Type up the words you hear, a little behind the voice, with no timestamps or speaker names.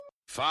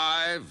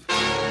5,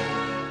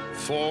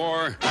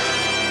 4,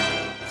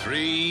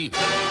 3,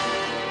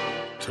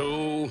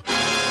 2,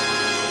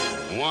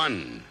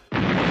 1.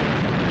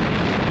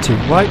 Two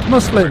white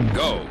Muslims.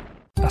 Go.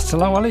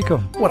 Assalamu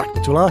alaikum. Wa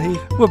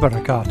rahmatullahi. Wa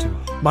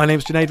barakatuh. My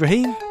name's Junaid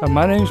Rahim, And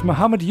my name's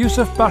Muhammad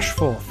Yusuf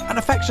Bashforth. and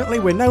affectionately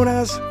we're known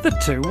as... The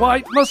two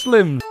white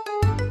Muslims.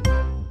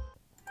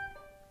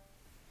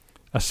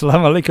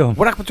 Assalamu alaikum.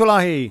 Wa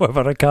rahmatullahi. Wa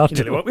Nearly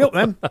barakatuh. woke me up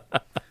then.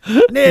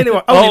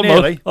 Only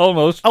nearly.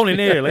 Almost. Only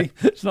nearly.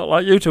 It's not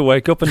like you to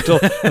wake up until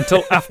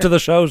after the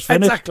show's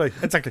finished.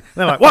 Exactly.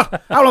 They're like,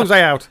 what? How long's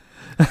I out?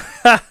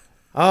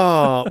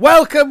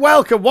 Welcome,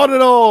 one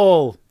and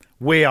all.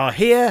 We are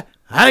here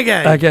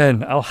again.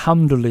 Again,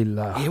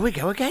 alhamdulillah. Here we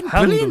go again.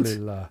 Brilliant.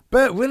 Alhamdulillah.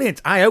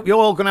 Brilliant. I hope you're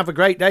all going to have a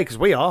great day, because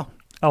we are.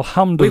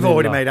 Alhamdulillah. We've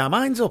already made our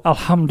minds up. We've already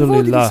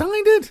Alhamdulillah.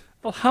 decided.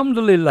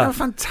 Alhamdulillah. A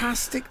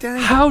fantastic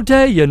day. How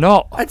dare you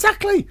not?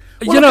 Exactly.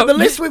 You Well, look know, at the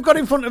list we've got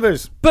in front of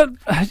us. But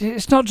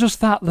it's not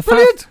just that.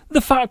 Brilliant.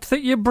 The fact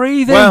that you're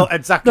breathing. Well,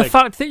 exactly. The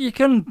fact that you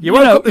can. You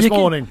woke up this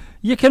morning.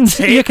 You can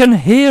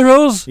hear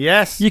us.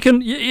 Yes. You can.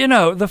 You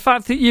know the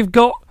fact that you've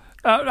got.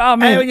 I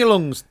mean, Air in your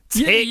lungs.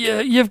 Tick.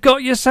 you've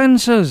got your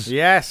senses.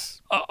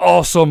 Yes.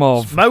 Or some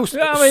of. Most.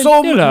 I mean,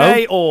 Some you know.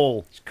 may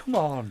all. Come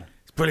on.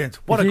 It's brilliant.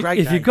 What a great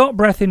If day. you've got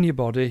breath in your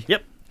body.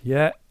 Yep.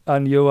 Yeah.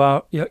 And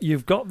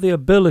you've got the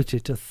ability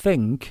to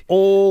think.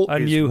 All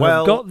And is you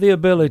well have got the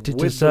ability to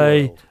with the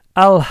say, world.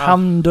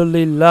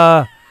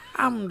 Alhamdulillah.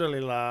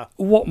 Alhamdulillah.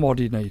 What more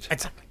do you need?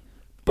 Exactly.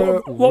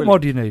 What more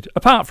do you need?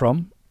 Apart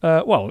from,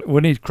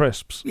 we need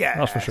crisps. Yes.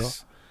 That's for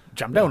sure.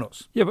 Jam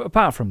donuts. Yeah, but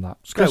apart from that,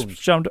 Scones.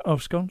 crisps,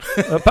 scones.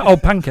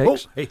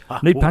 Pancakes.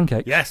 Need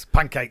pancakes. Yes,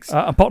 pancakes.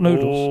 And pot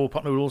noodles. Oh,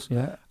 pot noodles.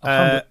 Yeah.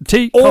 All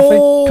Tea,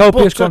 coffee,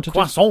 copious butter quantities.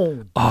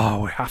 croissant.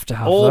 Oh, we have to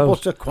have All those.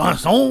 butter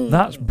croissant.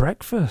 That's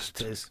breakfast.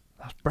 It is.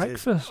 That's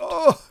breakfast.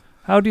 Oh.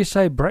 How do you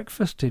say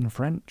breakfast in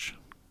French?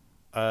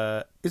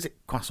 Is it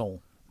croissant?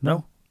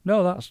 No,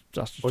 that's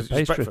just Or a is it just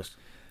pastry. breakfast?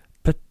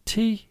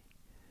 Petit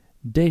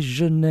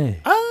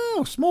déjeuner.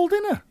 Oh, small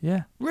dinner.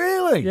 Yeah,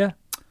 Really? yeah.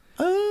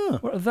 Oh.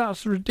 Well,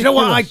 that's ridiculous. Do you know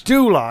what I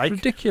do like?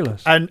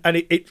 Ridiculous. And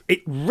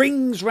it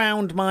rings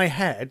round my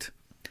head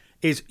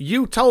is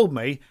you told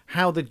me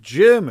how the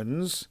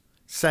Germans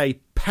say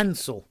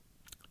pencil.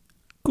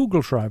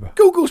 Google Schreiber.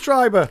 Google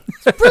Schreiber.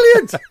 It's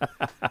brilliant.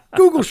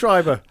 Google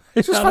Schreiber.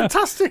 It's just I know.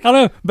 fantastic. I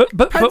know,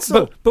 but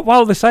Pencil.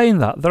 while they're saying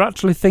that, they're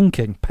actually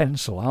thinking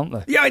pencil, aren't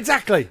they? Yeah,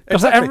 exactly.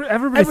 'Cause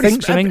everybody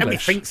thinks in Everybody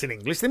English. thinks in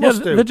English. They Yeah,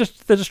 must do.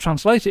 they just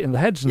translate it in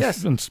their heads and,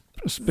 Yes. and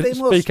They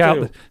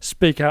must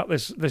speak out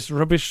this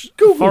rubbish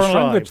Google foreign Schreiber.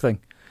 language thing.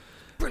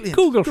 Brilliant.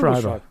 Google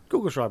Schreiber.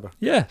 Google Schreiber.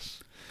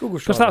 Yes, Google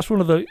because Schreiber. that's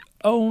one of the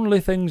only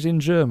things in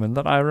German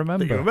that I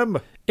remember. That you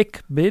remember.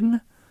 Ich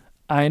bin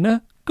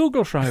eine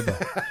Kugelschreiber,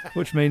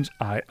 which means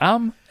I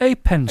am a A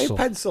pencil.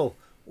 pencil.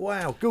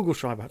 Wow. Google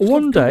Schreiber.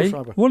 One Google day,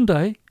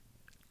 Schreiber.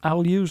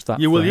 I'll use that.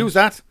 You will phrase. use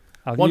that.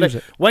 I'll One use day.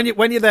 it.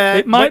 When you're there.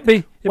 It might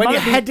be. When you're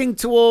heading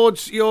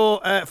towards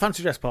your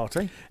fancy dress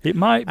party, It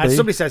might be. and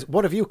somebody says,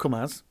 "What have you come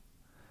as?"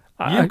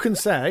 I- You can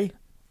say,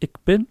 Ich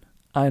bin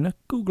eine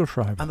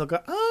Kugelschreiber. and they'll go,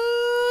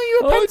 "Oh,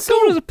 you're a Oh, it's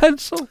gone as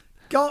pencil." a pencil.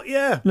 Got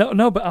yeah.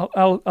 No, but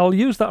I'll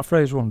use that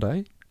phrase one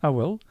day. I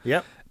will.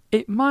 Yep.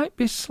 It might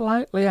be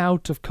slightly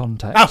out of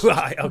context, Oh,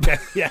 right. Okay.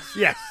 Yes.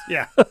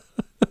 Yeah.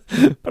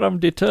 but I'm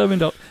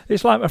determined.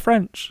 It's like my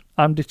French.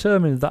 I'm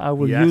determined that I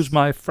will Yes. use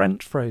my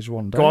French phrase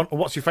one day. Go on.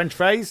 What's your French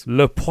phrase?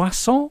 Le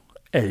poisson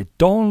est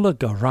dans le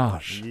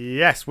garage.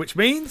 Yes, which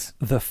means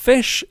The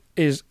fish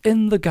is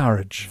in the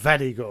garage.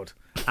 very good.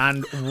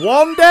 And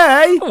one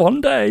day,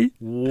 One day,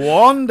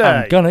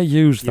 I'm gonna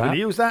use You're going that. to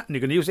use that, and you're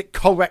going to use it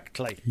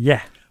correctly.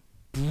 Yeah.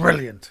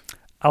 Brilliant.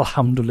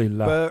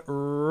 Alhamdulillah.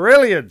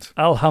 Brilliant.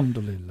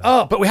 Alhamdulillah.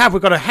 Oh, but we've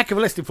got a heck of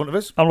a list in front of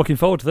us. I'm looking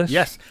forward to this.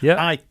 Yes.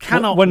 Yeah. I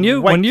cannot when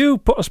you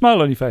wait. put a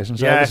smile on your face and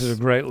say, Yes. "This is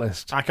a great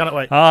list," I cannot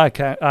wait. I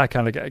kind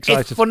of get If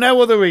excited. for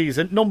no other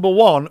reason, number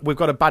one, we've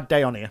got a bad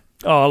day on here.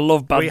 Oh, I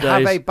love bad we days.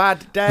 have a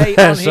bad day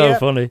They're on so here.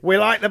 funny. We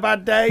like the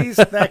bad days.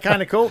 They're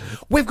kind of cool.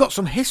 We've got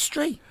some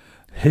history.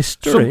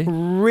 History.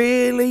 Some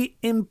really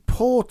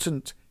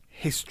important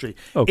history.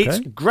 Okay. It's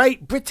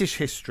great British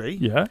history,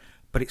 Yeah.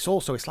 but it's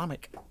also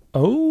Islamic.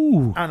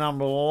 Oh. And I'm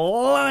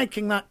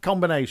liking that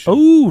combination.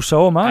 Oh,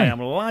 so am I I. am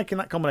liking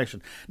that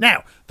combination.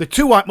 Now, the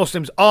two white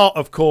Muslims are,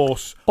 of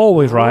course,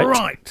 Always right.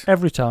 Right.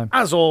 Every time.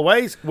 As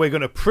always, we're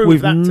going to prove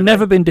We've that today.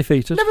 never been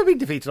defeated. Never been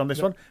defeated on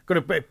this one.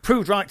 Going to be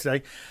proved right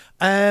today.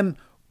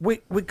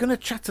 We're going to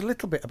chat a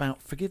little bit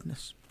about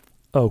forgiveness.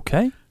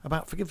 Okay.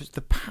 About forgiveness,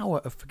 the power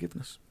of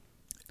forgiveness.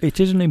 It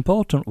is an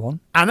important one.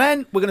 And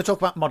then we're going to talk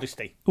about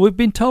modesty. We've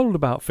been told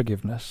about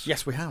forgiveness.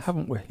 Yes, we have.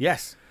 Haven't we?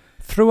 Yes.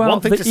 Throughout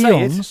One thing the to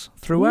say is- eons.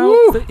 Throughout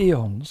Woo! the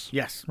eons.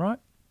 Yes. Right?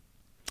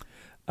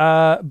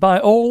 By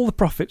all the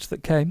prophets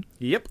that came,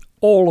 Yep.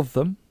 all of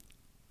them,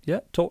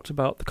 talked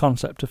about the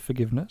concept of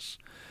forgiveness.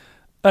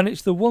 And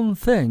it's the one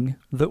thing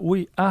that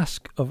we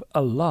ask of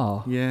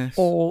Allah Yes.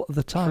 all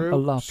the time. True.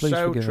 Allah, please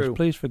So forgive true. us.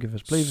 Please forgive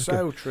us. Please forgive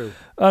us. So true.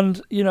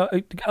 And,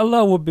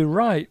 Allah would be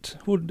right,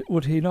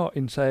 would he not,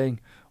 in saying,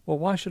 well,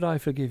 why should I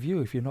forgive you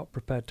if you're not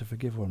prepared to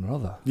forgive one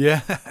another?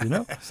 Yeah. You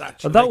know? Yes,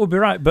 actually. And that would be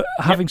right. But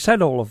having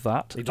said all of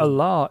that, He doesn't-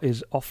 Allah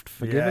is oft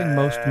forgiving,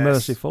 most Yes.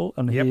 merciful,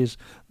 and Yep.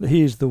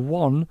 He is the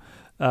one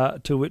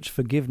to which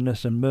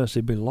forgiveness and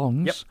mercy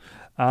belongs. Yep.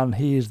 And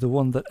He is the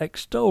one that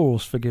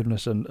extols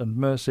forgiveness and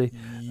mercy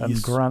and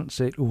Yes. grants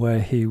it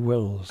where He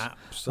wills.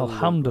 Absolutely.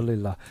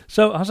 Alhamdulillah.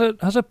 So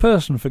has a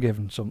person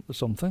forgiven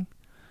something?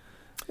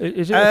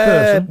 Is it a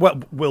person?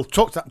 Well, we'll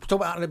talk about that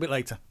a little bit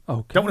later.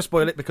 Okay. Don't want to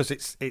spoil it because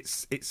it's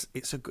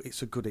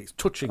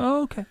touching.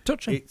 Oh, okay.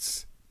 Touching.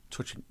 It's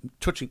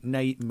touching,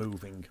 nay,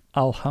 moving.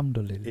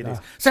 Alhamdulillah. It is.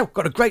 So,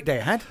 got a great day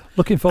ahead.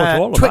 Looking forward to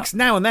all of Twix that.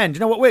 now and then. Do you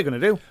know what we're going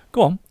to do?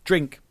 Go on.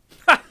 Drink,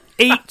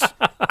 eat,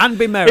 and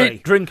be merry.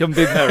 Eat, drink, and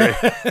be merry.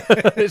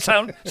 It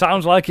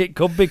sounds like it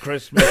could be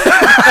Christmas.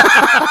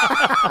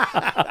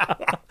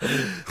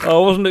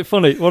 Oh, wasn't it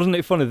funny? Wasn't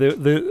it funny?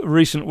 The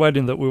recent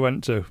wedding that we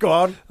went to, Go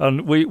on.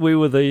 and we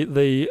were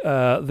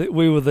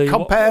the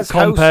Compares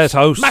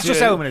hosts, Master of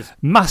ceremonies.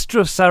 master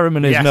of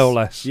ceremonies, Yes. no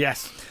less.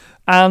 Yes.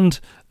 And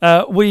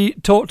we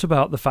talked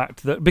about the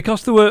fact that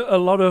because there were a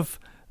lot of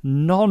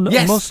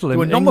non-Muslim there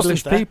were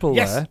non-Muslims English people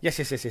yes. there,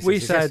 Yes. we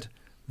yes, said,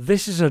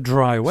 this is a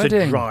dry It's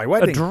wedding. a dry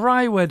wedding. A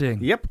dry wedding.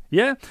 Yep.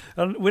 Yeah,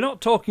 and we're not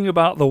talking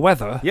about the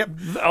weather. Yep.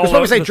 Although Because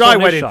when we say the dry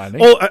sun is wedding,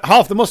 shining.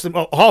 half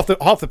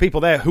the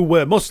people there who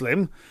were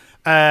Muslim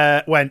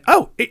went,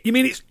 you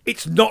mean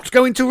it's not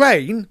going to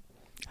rain?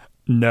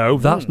 No,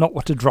 that's not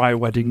what a dry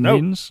wedding No.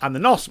 means. And the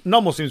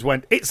non-Muslims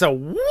went, it's a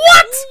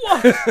what?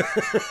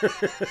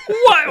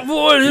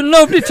 What?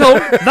 Nobody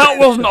told. That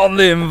wasn't on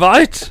the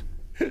invite.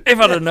 If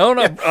I'd have known,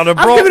 I'd have I've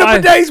brought given up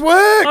a day's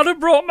work. I'd have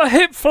brought my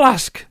hip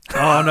flask.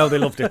 Oh no, they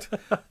loved it.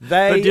 But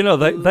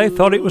they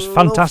thought it was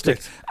fantastic.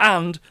 it.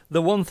 And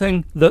the one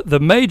thing, the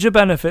major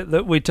benefit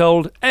that we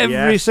told every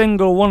Yes.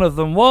 single one of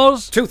them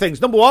was, Two things.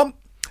 Number one,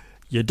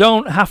 you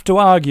don't have to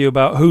argue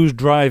about who's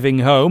driving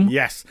home.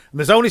 yes,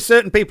 there's only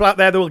certain people out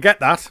there that will get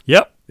that.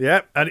 Yep,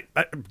 Yeah, and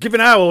given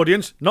our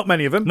audience, not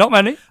many of them. not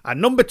many. And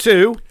number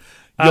two,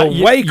 you'll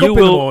You- wake you up in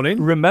the will morning.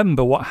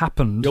 remember what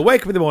happened. You'll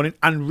wake up in the morning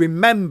and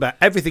remember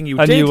everything you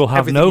And did, you will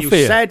have everything no you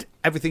fear. said,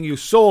 everything you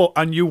saw,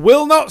 and you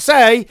will not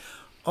say,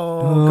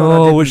 "Oh, God, I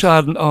Oh, didn't." wish I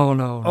hadn't. Oh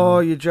no. Oh,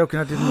 you're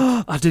joking. I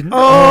didn't. I didn't.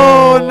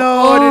 Oh,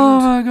 no, I didn't. Oh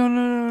my God,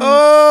 no.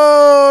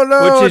 Oh no,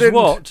 I Which is didn't.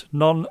 what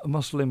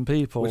non-Muslim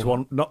people, Which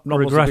one? Not Muslim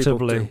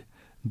regrettably, people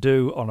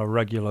do on a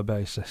regular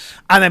basis.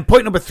 And then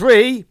point number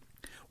three: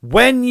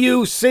 when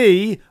you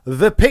see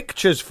the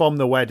pictures from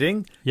the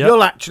wedding, Yep.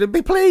 you'll actually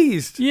be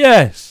pleased.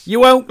 Yes. You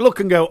won't look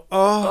and go,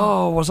 "Oh,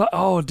 Oh, was that?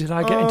 Oh, did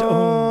I get into?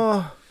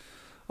 Oh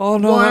no,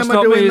 why that's am I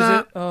not doing me, that? is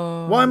it?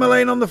 Oh. Why am I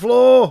laying on the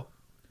floor?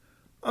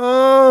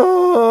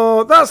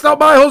 Oh, that's not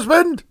my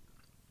husband."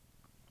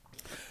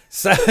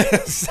 So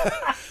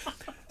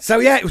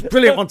yeah, it was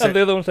brilliant. Wasn't And it?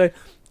 the other one say,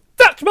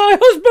 "That's my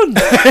husband."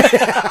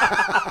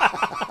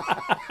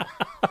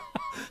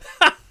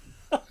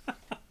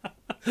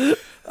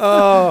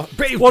 Oh, it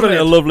was Wasn't it a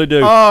brilliant. lovely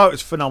do? Oh, it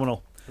was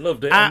phenomenal.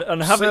 Loved it.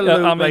 Absolutely having,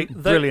 I mean,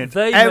 brilliant.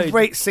 They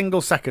Every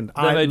single second.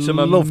 they I made some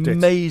loved it.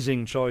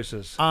 amazing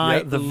choices. I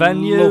Yeah, the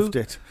venue loved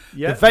it.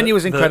 Yeah, the venue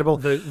was incredible.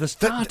 The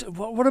start.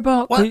 What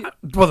about Well, the?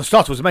 well, the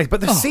start was amazing,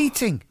 but the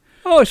seating.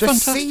 Oh, it's The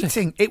fantastic.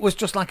 seating, it was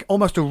just like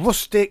almost a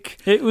rustic,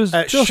 It was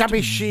just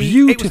shabby chic.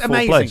 beautiful It was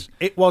amazing. place.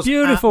 It was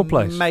Beautiful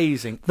place.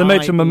 amazing. They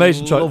made I some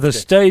amazing choices. loved The it.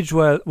 stage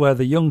where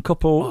the young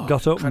couple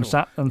got up and incredible.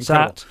 sat Incredible.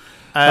 sat.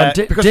 And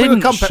because we were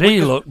didn't compa- she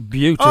because- look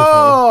beautiful?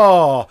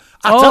 Oh,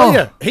 I Oh. tell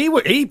you, he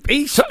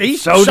so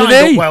shined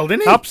did he. up well,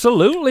 didn't he?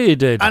 Absolutely, he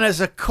did. And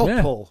as a Yeah.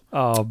 couple,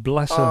 Oh,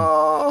 bless him.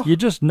 Oh. You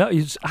just know.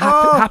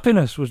 Oh.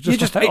 Happiness was you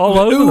just, it all was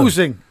over them.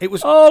 oozing. It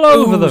was All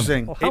over them.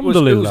 oozing. It was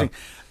Alhamdulillah. oozing.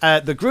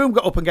 The groom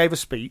got up and gave a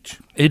speech,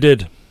 He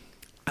did.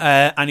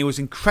 and he was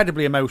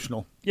incredibly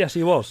emotional. Yes,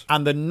 he was.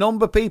 And the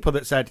number of people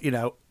that said,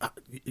 you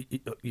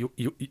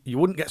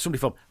wouldn't get somebody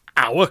from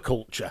our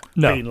culture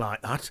No. being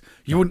like that.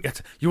 You wouldn't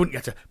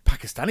get a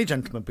Pakistani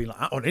gentleman being like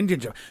that, or an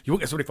Indian gentleman. You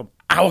wouldn't get somebody from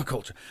our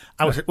culture.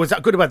 I was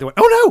that good about it? They went,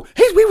 oh no,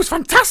 he was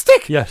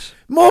fantastic. Yes.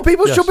 More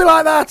people Yes. should be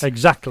like that.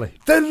 Exactly.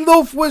 The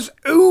love was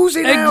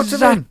oozing out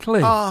of him.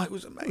 Exactly. Oh, it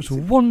was amazing. It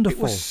was wonderful.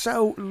 It was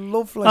so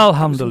lovely. It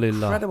Alhamdulillah.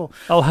 was incredible.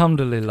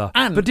 Alhamdulillah.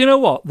 And- but do you know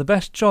what? The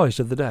best choice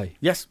of the day,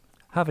 Yes.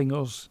 having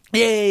us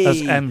Yay.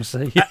 as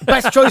MC.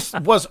 Best choice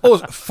was us,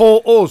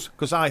 for us,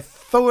 because I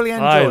thoroughly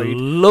I enjoyed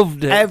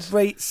loved it.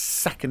 every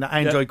second. I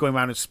enjoyed going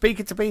around and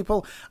speaking to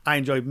people. I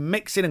enjoyed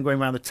mixing and going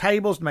around the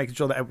tables, making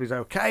sure that everybody's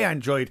okay. I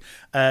enjoyed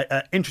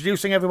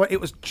introducing everyone. It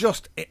was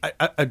just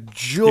a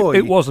joy.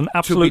 It was an to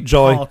absolute be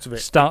joy, part of it.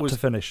 start It was to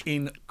finish.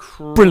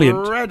 Incredible.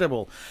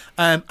 Brilliant.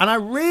 And I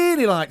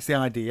really liked the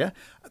idea.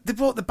 They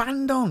brought the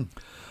band on.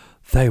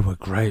 They were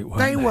great, weren't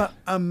they? They were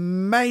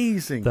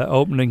amazing. Their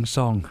opening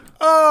song.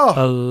 Oh,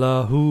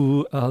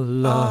 Allahu,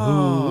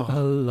 Allahu,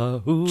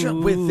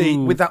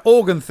 Allahu. with that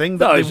organ thing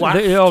that they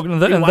whacked. the organ,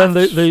 They and then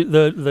whacked.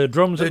 the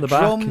drums the at the back.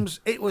 drums.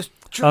 It was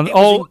And it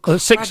all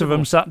was six of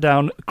them incredible. sat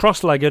down,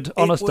 cross-legged,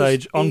 on It a was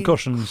stage, on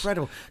cushions,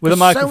 incredible. with a 'Cause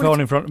so microphone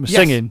many- in front of them, Yes,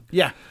 singing.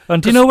 Yeah.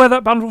 And do you know where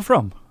that band were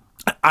from?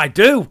 I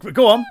do.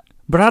 Go on.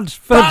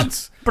 Bradford.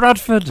 Lads.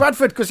 Bradford.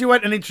 Bradford, because you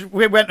went and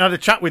we went and had a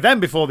chat with them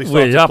before they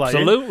started We playing.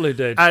 absolutely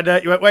did.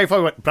 And you went, where for?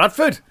 You went,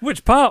 Bradford?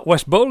 Which part?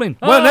 West Bowling.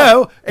 Well,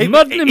 no. He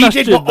Mudney did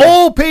Masjid what then.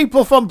 all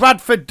people from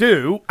Bradford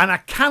do, and I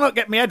cannot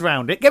get my head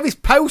around it. Give his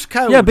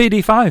postcode. Yeah,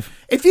 BD5.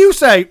 If you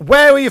say,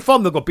 where are you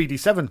from? They'll go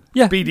BD7.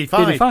 Yeah, BD5.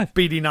 BD5.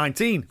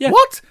 BD19. Yeah.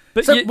 What?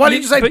 But So why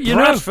didn't you say but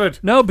Bradford?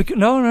 No,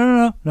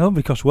 no,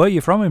 because where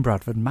you're from in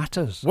Bradford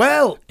matters.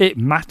 Well, It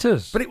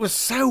matters. but it was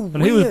so weird.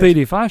 And he was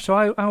BD5,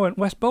 so I went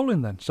West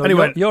Bowling then. So And he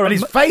went, you're and at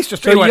his face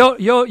just so he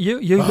went,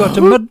 you go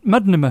to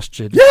Mudney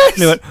Masjid. Yes!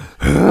 And he went,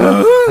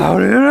 how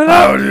do you know that?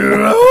 how do you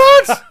know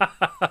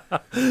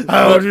what?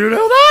 How do you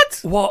know that?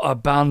 What a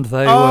band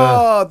they were.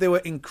 Oh, they were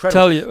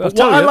incredible. I'll But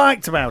tell what I you.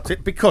 liked about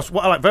it, because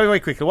what I liked, very, very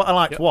quickly, what I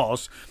liked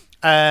was,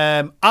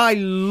 I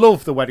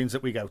love the weddings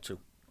that we go to.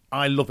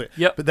 I love it.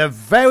 Yep. But they're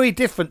very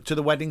different to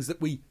the weddings that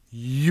we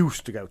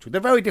used to go to. They're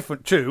very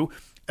different to,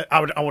 I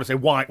want to say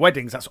white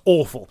weddings. That's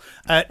awful.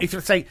 If you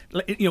say,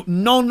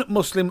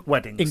 non-Muslim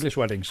weddings. English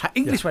weddings.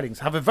 English weddings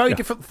have a very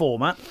different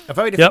format, a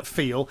very different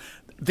feel.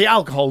 The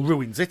alcohol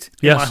ruins it,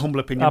 in Yes, my humble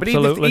opinion.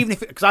 absolutely. But even if,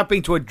 because I've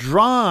been to a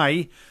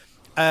dry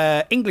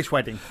English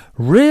wedding.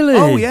 Really?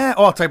 Oh yeah.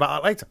 Oh, I'll tell you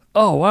about that later.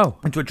 Oh, wow.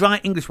 Into a dry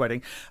English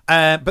wedding,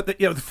 but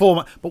the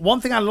format. But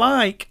one thing I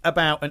like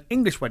about an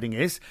English wedding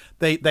is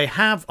they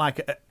have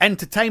like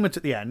entertainment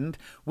at the end,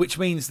 which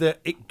means that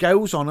it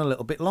goes on a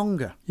little bit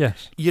longer.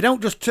 Yes. You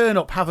don't just turn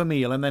up, have a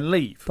meal, and then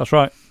leave. That's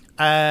right.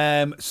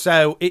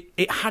 So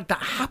it had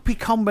that happy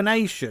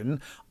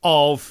combination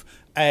of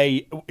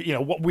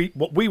what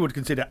we would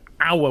consider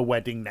our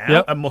wedding now,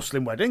 Yep. a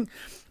Muslim wedding,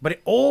 but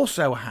it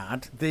also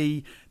had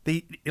the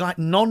like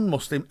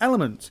non-Muslim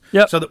elements.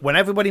 Yep. So that when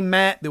everybody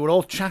met, they were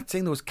all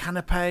chatting. There was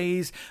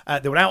canapes.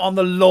 They were out on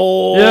the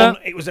lawn. Yeah.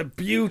 It was a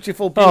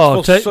beautiful,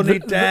 beautiful sunny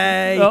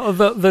day. It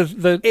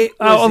It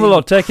out was on the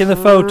lot, taking the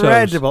photos.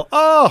 incredible.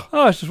 Oh.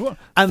 Oh, it's just what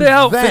And the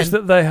outfits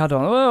then- that they had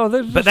on.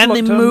 Oh, But then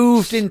they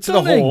moved into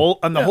the hall,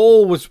 and the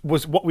hall was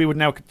what we would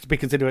now be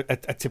considered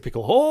a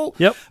typical hall.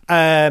 Yep.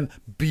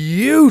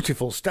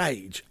 Beautiful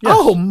stage. Yes.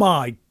 Oh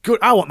my good!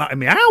 I want that in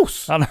my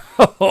house. I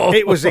know.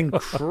 It was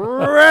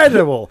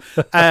incredible.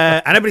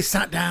 And everybody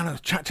sat down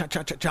and chat,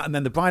 and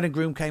then the bride and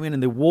groom came in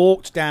and they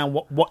walked down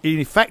what in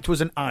effect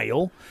was an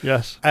aisle.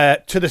 Yes.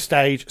 To the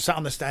stage, sat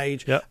on the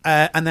stage, Yep.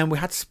 and then we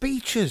had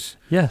speeches.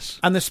 Yes.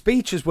 And the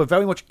speeches were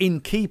very much in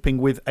keeping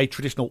with a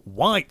traditional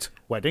white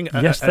wedding.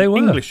 Yes, an they were.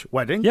 English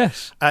wedding.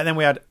 Yes. And then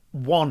we had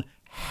one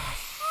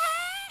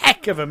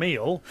heck of a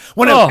meal.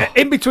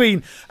 In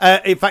between,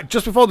 in fact,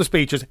 just before the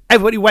speeches,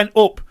 everybody went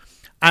up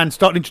and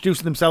started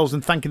introducing themselves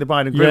and thanking the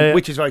bride and groom, Yeah.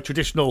 which is very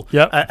traditional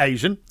Yep.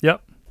 Asian.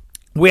 Yep.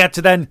 We had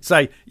to then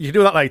say, you can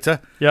do that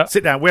later. Yep.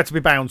 Sit down. We had to be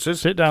bouncers.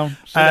 Sit down.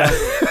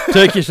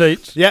 Take your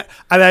seats. Yeah.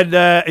 And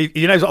then,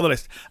 you know, it's on the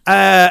list.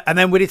 And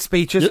then we did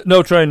speeches.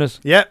 No trainers.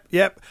 Yep.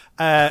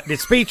 Did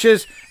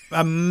speeches,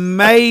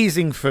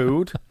 amazing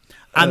food.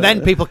 And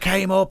then people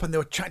came up and they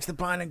were chatting to the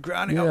bride and groom.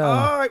 And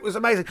Yeah. it was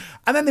amazing.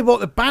 And then they brought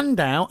the band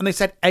out and they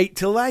said 8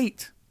 till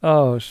 8.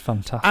 Oh, it's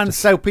fantastic. And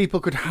so people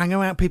could hang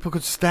around, people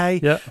could stay.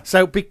 Yeah.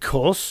 So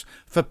because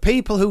for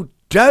people who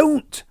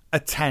don't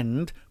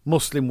attend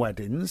Muslim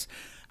weddings,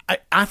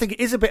 I think it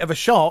is a bit of a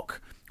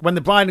shock when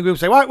the bride and groom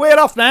say, right, we're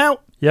off now.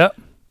 Yeah.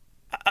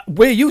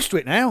 We're used to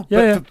it now.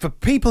 Yeah, But for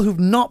people who've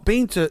not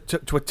been to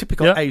a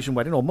typical Yeah. Asian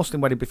wedding or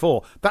Muslim wedding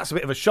before, that's a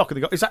bit of a shock. And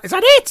they go, is that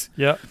it?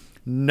 Yeah.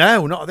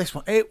 No, not this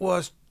one. It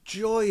was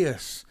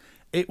joyous.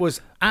 It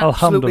was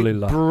absolutely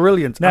Alhamdulillah.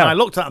 brilliant. Now- and I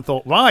looked at it and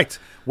thought, right,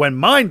 when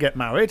mine get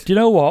married, Do you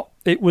know what?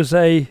 It was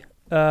a,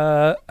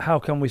 how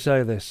can we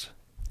say this?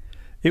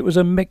 It was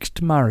a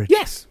mixed marriage.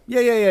 yes,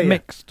 yeah.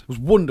 Mixed. It was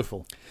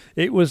wonderful.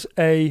 It was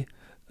a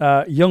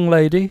young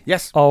lady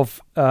Yes.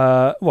 of,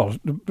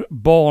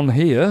 born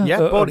here, Yeah,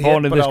 born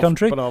in but this of-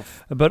 country,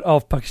 but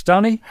of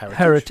Pakistani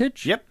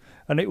heritage. Yep.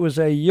 And it was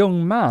a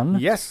young man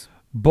Yes.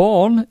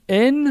 born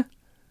in...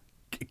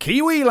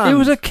 Kiwi land. It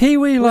was a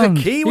Kiwi was a land.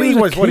 Kiwi He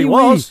was what he Kiwi.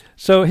 was.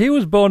 So he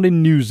was born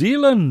in New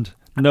Zealand,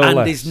 no and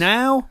less. is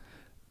now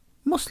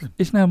Muslim.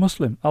 He's now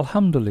Muslim.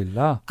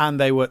 Alhamdulillah. And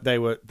they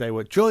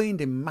were joined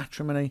in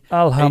matrimony.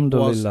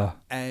 Alhamdulillah. It was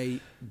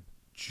a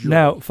joy.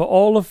 Now, for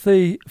all of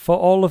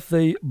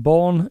the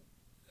born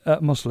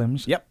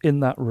Muslims Yep. in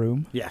that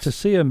room, Yes. to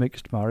see a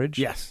mixed marriage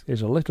Yes.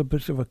 is a little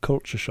bit of a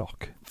culture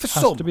shock. For Has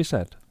some. to be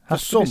said. For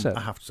Has to be some, said.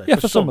 I have to say. Yeah,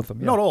 for some of them.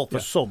 Yeah. Not all, for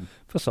Yeah. some.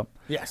 For some.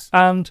 Yes.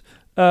 And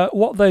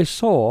what they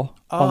saw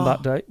on Oh.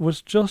 that day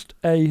was just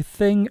a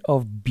thing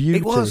of beauty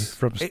It was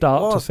from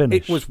start to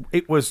finish.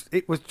 It was.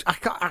 I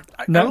can't.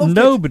 I Now,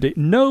 loved it.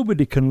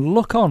 nobody can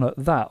look on at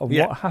that of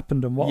Yeah. what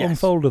happened and what Yes.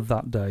 unfolded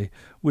that day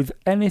with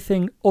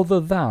anything other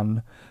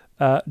than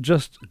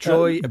just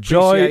Joy,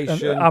 joy,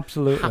 appreciation, and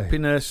absolutely,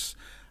 happiness.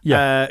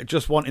 Yeah.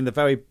 Just wishing the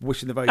very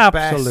best.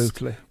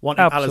 Absolutely.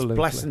 Wanting Allah's Absolutely.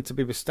 blessing to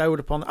be bestowed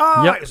upon.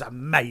 Oh, Yep. it was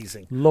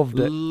amazing. Loved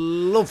it.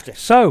 Loved it.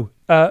 So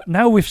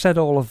now we've said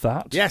all of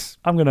that. Yes.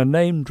 I'm going to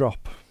name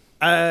drop.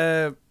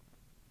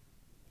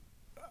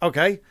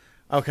 Okay.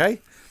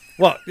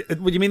 What?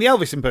 Would you mean the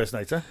Elvis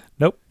impersonator?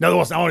 Nope. No, there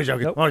wasn't. I'm only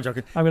joking. Nope. I'm only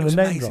joking. I'm It going was to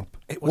name amazing. drop.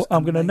 It was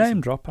I'm going to amazing.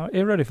 name drop. Are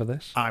you ready for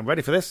this? I'm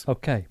ready for this.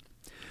 Okay.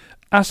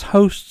 as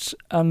hosts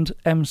and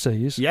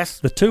MCs, Yes.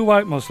 the two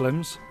white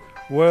Muslims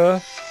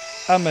were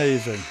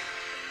amazing.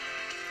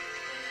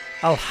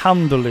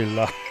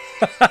 Alhamdulillah.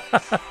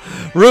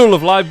 Rule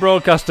of live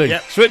broadcasting.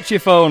 Yep. Switch your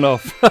phone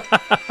off.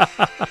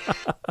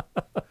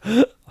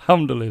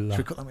 Alhamdulillah.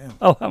 Should we cut that out?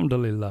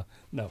 Alhamdulillah.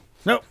 No.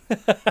 No.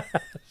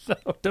 No,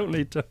 don't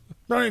need to.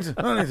 Don't need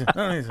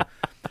to.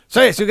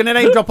 So, yes, you're going to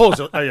name drop us,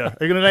 are you? Are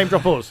you going to name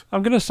drop us?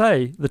 I'm going to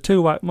say the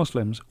two white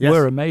Muslims Yes.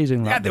 were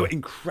amazing. Yeah, That they were day.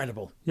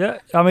 incredible. Yeah,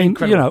 I mean,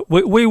 Incredible.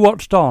 we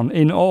watched on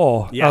in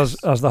awe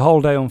Yes. as the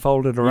whole day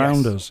unfolded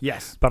around Yes. us.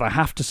 Yes. But I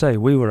have to say,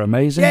 we were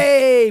amazing.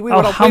 Yay! We were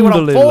on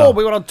Alhamdulillah. form.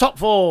 We were on top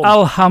form.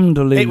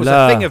 Alhamdulillah. It was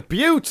a thing of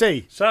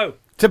beauty So,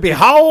 to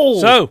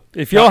behold.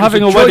 if you're It was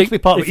having a a joy to wedding, be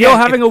part of if it. you're Yeah,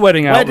 having a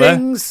wedding out there,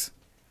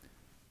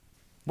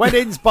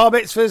 weddings, bar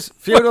mitzvahs,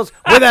 funerals,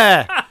 we're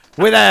there.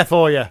 We're there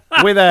for you.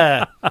 We're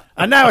there.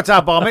 And now at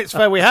our bar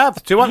mitzvah, we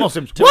have two white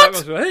Muslims. two What?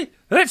 white Muslims-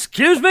 Hey,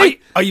 excuse me.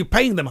 Are you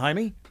paying them,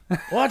 Jaime?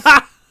 What?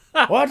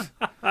 What?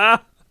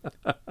 Now,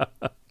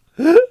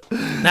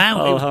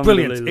 it was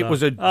brilliant. It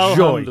was a joy.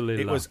 Alhamdulillah.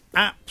 It was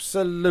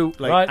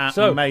absolutely Right,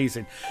 so-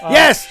 amazing.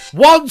 Yes,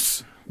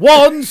 once,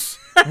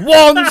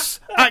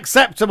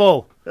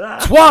 acceptable.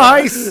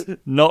 Twice.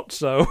 Not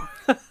so.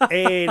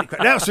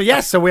 No, so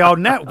yes, so we are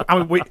now.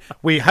 I mean,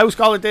 we host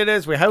gala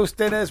dinners, we host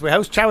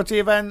charity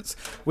events,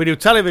 we do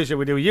television,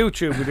 we do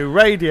YouTube, we do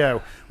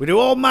radio, we do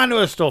all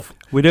manner of stuff.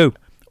 We do.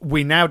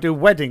 We now do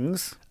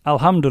weddings,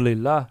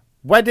 Alhamdulillah.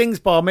 bar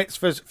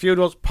mitzvahs,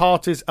 funerals,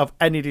 parties of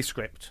any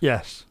descript.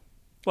 Yes.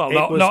 Well, It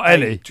not was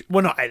any.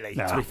 Well, not any,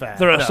 No. to be fair.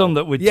 There are No. some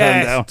that we'd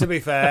yes, turn down. to be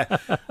fair.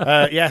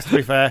 Yes, to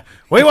be fair.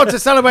 We want to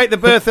celebrate the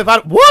birth of...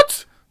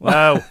 What?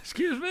 No.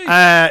 Excuse me.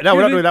 No,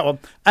 we're not doing that one.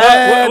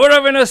 We're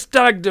having a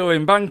stag do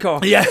in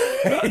Bangkok. Yeah.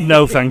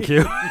 No, thank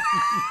you.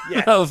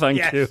 Yes, No, thank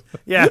yes, you.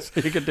 Yes.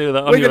 You could do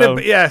that on We're your gonna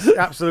own. yes,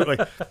 absolutely.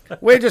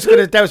 We're just going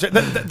to demonstrate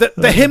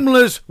the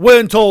Himmlers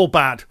weren't all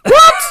bad.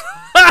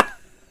 What?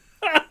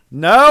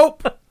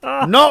 Nope,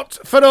 not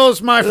for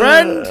us, my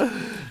friend.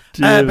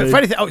 But for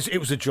anything, it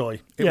was a joy.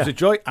 It was a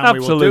joy, and we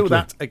will do absolutely.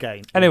 that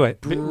again. Anyway,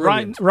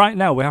 Brilliant. right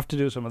now we have to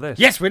do some of this.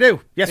 Yes, we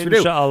do. Yes, we do.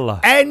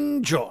 Inshallah.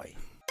 Enjoy.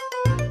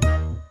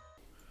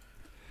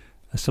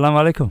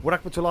 Assalamu alaikum Wa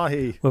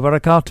rahmatullahi. wa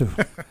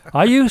barakatuh.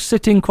 Are you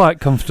sitting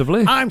quite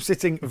comfortably? I'm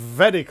sitting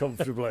very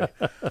comfortably.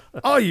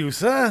 Are you,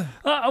 sir?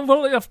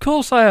 Well, of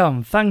course I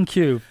am. Thank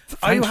you.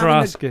 Are you Thanks for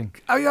having asking.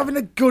 Are you having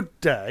a good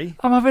day?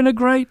 I'm having a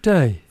great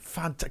day.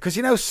 Fantastic. Because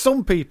you know,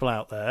 some people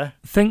out there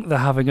Think they're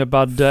having a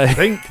bad day.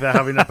 think they're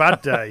having a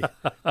bad day.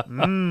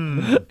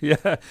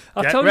 Yeah.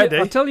 Get ready.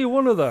 I'll tell you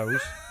one of those.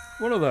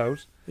 One of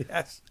those.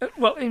 Yes.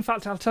 Well, in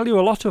fact, I'll tell you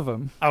a lot of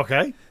them.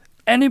 Okay.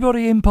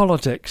 Anybody in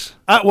politics?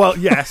 Well,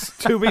 yes,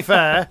 to be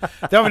fair,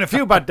 they're having a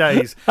few bad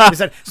days. They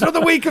said, it's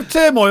another week of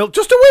turmoil.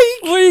 Just a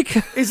week?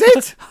 Week. Is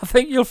it? I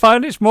think you'll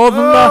find it's more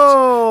than that.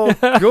 Oh,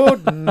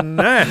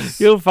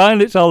 goodness. You'll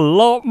find it's a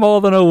lot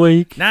more than a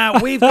week. Now,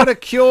 we've got a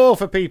cure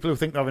for people who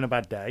think they're having a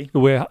bad day,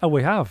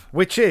 We have.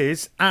 which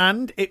is,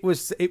 and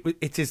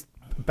it is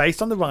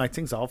based on the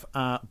writings of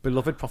our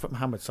beloved Prophet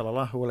Muhammad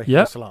sallallahu alaihi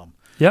Yep. wasallam,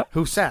 Yep.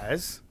 who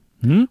says,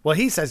 well,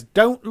 he says,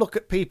 don't look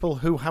at people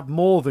who have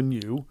more than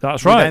you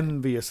That's with right.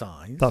 envious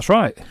eyes. That's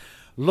right.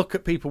 Look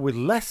at people with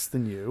less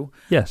than you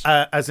Yes.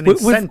 as an With-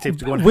 incentive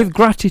to go and with help.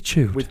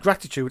 gratitude. With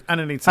gratitude and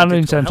an and incentive, an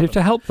incentive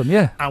to help them,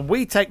 yeah. And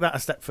we take that a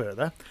step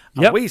further,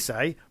 and Yep. we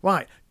say,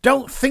 right,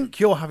 don't think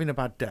you're having a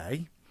bad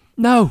day.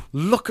 No,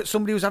 Look at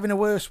somebody who's having a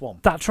worse one.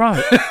 that's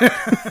right.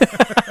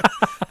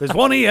 There's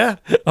one here.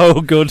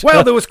 Oh, good.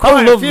 Well, there was I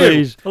quite a love few.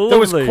 these. I There love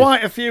was these.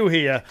 quite a few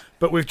here,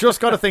 but we've just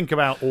got to think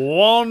about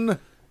one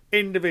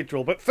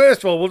individual. But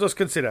first of all, we'll just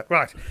consider.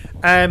 Right,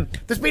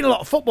 there's been a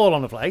lot of football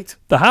on of late.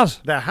 There has.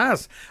 There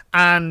has.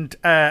 And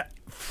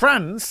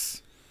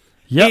France,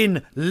 Yep.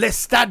 in Le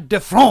Stade de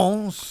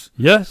France,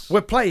 Yes.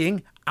 were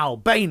playing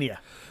Albania.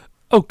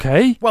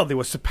 Okay. Well, they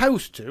were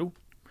supposed to,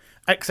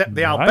 except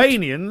the Right.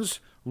 Albanians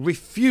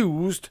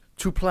refused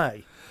to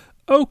play.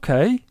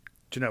 Okay.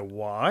 Do you know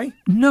why?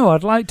 No,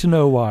 I'd like to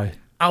know why.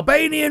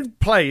 Albanian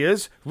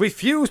players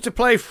refused to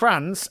play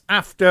France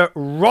after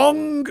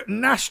wrong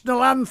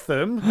national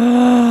anthem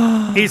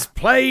is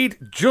played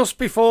just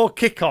before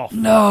kickoff.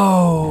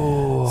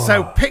 No.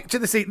 So picture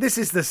the scene. This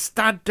is the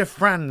Stade de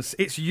France.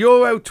 It's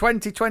Euro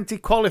 2020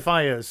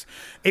 qualifiers.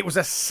 It was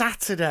a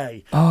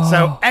Saturday.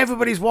 So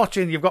everybody's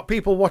watching. You've got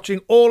people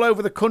watching all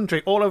over the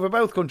country, all over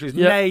both countries,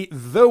 Yep. nay,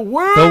 the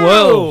world. The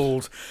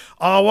world.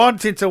 Are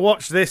wanting to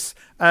watch this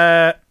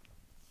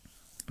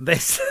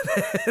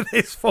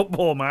this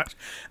football match,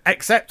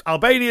 except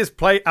Albania's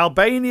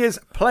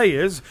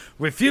players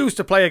refused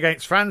to play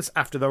against France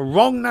after the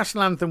wrong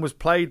national anthem was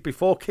played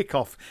before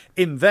kickoff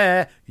in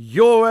their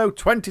Euro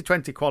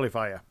 2020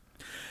 qualifier.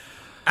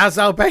 as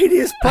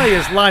Albania's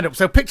players line up.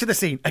 So picture the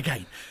scene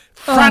again.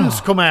 France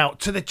come out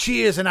to the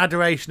cheers and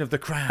adoration of the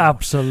crowd.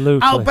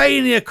 Absolutely.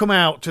 Albania come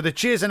out to the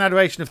cheers and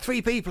adoration of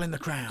 3 people in the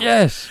crowd.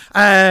 Yes.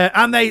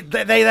 And they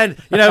then,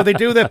 they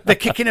do the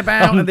kicking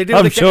about and they do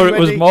I'm the sure it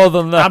getting was ready. more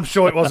than that. I'm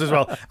sure it was as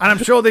well. And I'm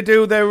sure they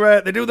do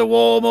the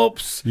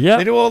warm-ups. Yeah.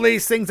 They do all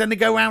these things. Then they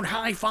go around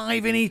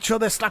high-fiving each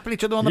other, slapping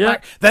each other on the Yeah.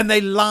 back. Then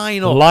they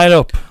line up. Line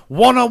up.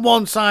 One on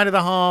one side of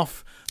the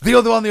half. The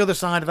other on the other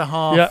side of the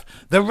half. Yeah.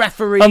 The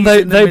referees And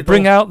in the they middle.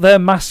 bring out their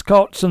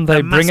mascots and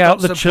they bring out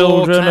the mascots are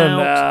children. brought And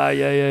out.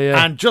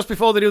 yeah. And just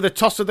before they do the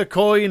toss of the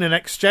coin and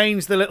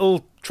exchange the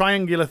little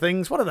triangular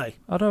things, what are they?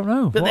 I don't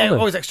know. But What they are they?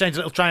 always exchange a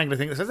little triangular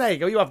thing that says, there you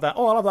go, you have that.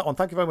 Oh, I'll have that one.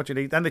 Thank you very much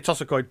indeed. Then they toss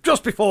a coin.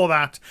 Just before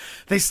that,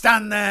 they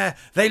stand there,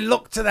 they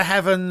look to the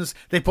heavens,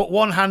 they put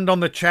one hand on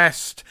the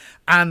chest,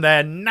 and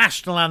their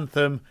national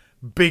anthem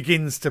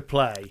begins to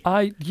play.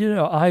 I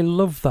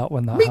love that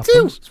when that Me happens.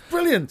 too. It's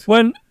brilliant.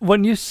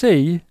 When you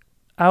see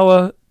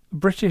our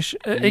British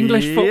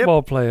English Yep.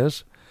 football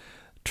players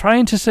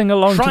trying to sing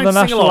along Try to the and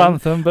sing national along.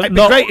 anthem, but It'd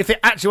not. be great if it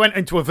actually went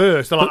into a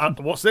verse. They're like,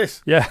 what's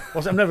this? Yeah,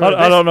 What's it? I've never heard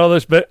I this. don't know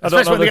this bit. I don't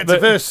Especially know when they this get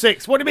to bit. verse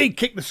 6. What do you mean,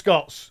 kick the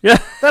Scots? Yeah.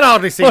 That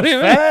hardly seems What do you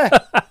mean? fair.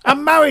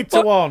 I'm married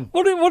to one.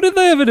 What did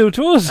they ever do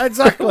to us?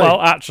 Exactly.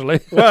 Well, actually.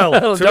 Well, to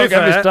don't be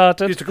get me fair,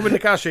 started. used to come in the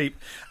car sheep.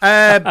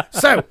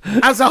 So,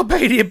 as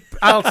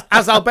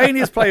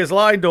Albania's players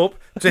lined up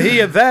to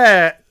hear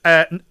their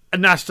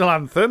national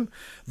anthem,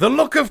 the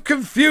look of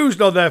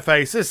confusion on their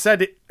faces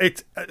said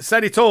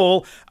it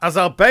all. As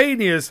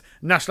Albania's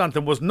national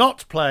anthem was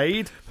not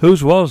played,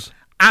 Whose was?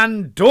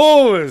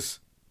 Andorra's.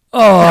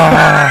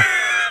 Oh,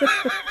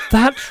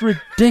 that's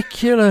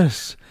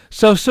ridiculous.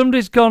 So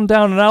somebody's gone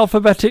down an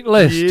alphabetic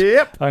list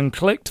Yep. and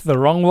clicked the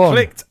wrong one.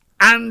 Clicked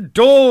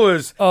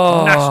Andorra's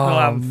Oh, national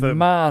anthem.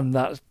 man,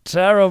 that's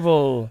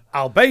terrible.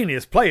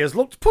 Albania's players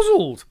looked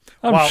puzzled,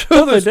 I'm while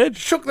sure they others did.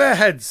 shook their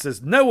heads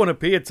as no one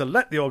appeared to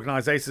let the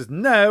organisations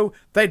know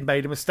they'd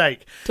made a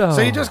mistake. Oh.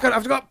 So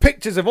I've got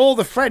pictures of all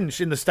the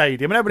French in the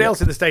stadium and everybody else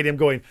in the stadium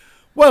going,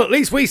 well, at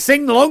least we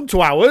sing along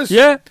to ours.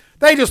 Yeah.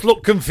 They just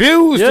look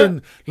confused Yeah.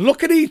 and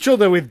look at each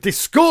other with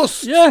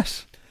disgust.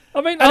 Yes. I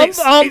mean, And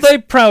aren't they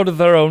proud of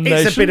their own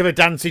nation? It's a bit of a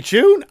dancey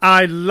tune.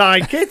 I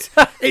like it.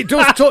 It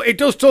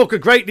does talk a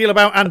great deal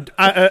about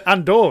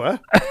Andorra.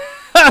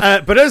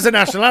 But as a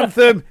national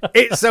anthem,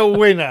 it's a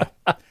winner.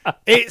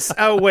 It's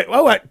a win.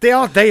 Oh,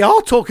 they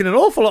are talking an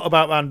awful lot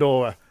about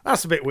Andorra.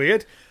 That's a bit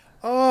weird.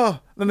 Oh,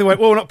 then they went,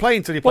 well, we're not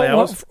playing till you play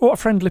ours. What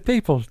friendly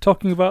people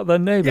talking about their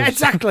neighbours. Yeah,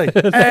 exactly.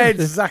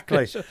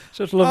 Exactly.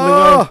 Such a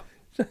lovely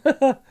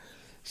way.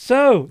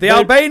 So The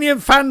Albanian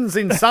fans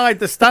inside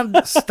the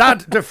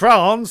Stade de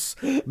France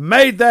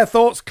made their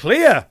thoughts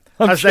clear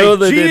as sure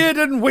they they did. jeered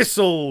and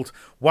whistled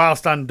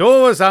whilst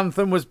Andorra's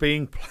anthem was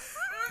being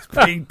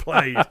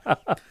played.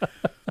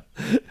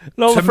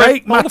 To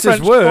make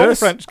matters worse.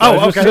 They're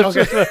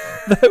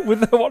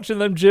watching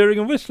them jeering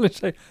and whistling,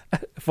 saying,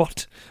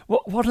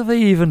 "What are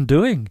they even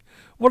doing?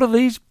 What are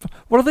these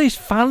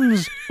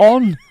fans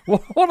on?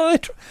 What are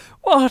they?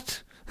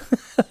 What?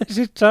 This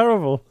is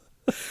terrible."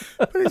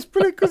 But it's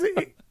brilliant because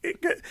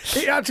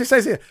it actually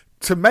says here,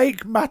 to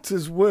make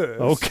matters worse.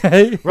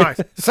 Okay. Right.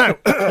 So,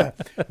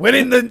 we're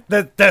in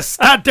the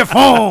Stade de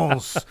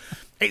France.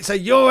 It's a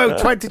Euro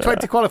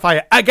 2020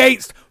 qualifier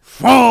against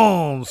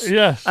France.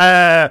 Yes.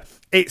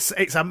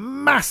 It's a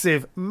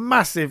massive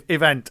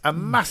event. A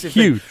massive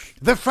Huge. thing.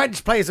 The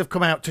French players have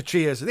come out to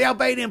cheers. The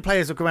Albanian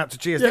players have come out to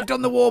cheers. They've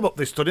done the warm-up.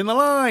 They stood in the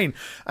line.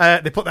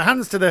 They put their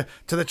hands to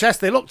the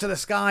chest. They look to the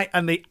sky.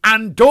 And the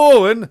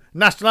Andorran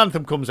national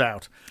anthem comes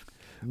out.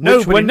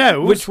 Nobody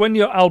knows. Which, when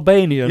you're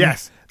Albanian,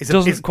 Yes.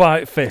 doesn't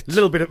quite fit. A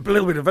little bit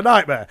of a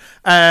nightmare.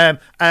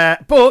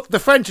 But the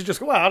French are just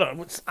go, well, I don't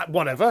know,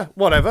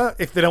 whatever.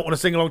 If they don't want to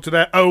sing along to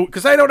their own,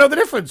 because they don't know the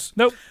difference.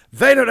 Nope.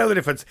 They don't know the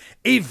difference.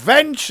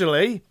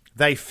 Eventually,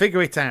 they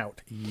figure it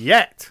out.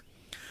 Yet,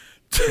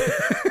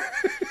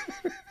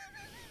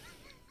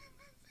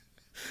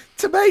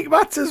 to make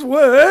matters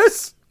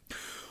worse,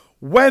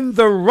 when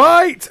the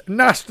right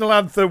national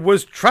anthem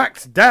was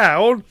tracked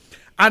down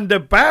and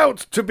about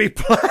to be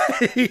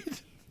played,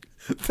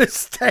 the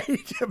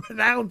stadium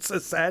announcer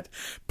said,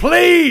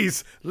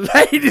 "Please,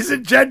 ladies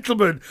and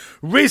gentlemen,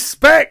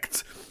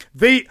 respect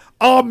the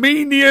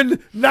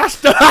Armenian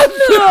national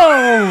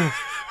anthem."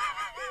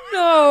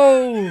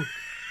 No.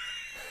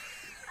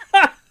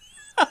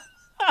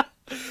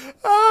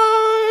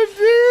 Oh,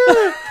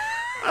 dear.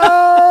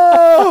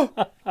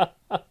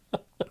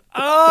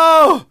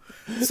 Oh.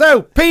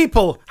 So,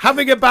 people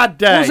having a bad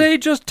day. Was he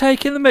just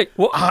taking the mick?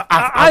 Well,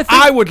 I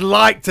think I would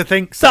like to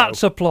think so.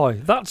 that's a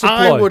ploy. That's a ploy.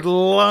 I would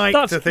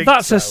like to think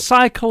that's so. a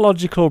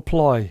psychological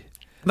ploy.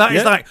 That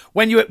is Yeah. like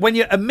when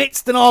you're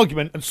amidst an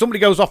argument and somebody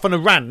goes off on a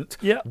rant,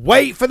 Yeah.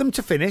 wait for them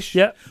to finish,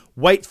 Yeah.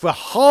 wait for a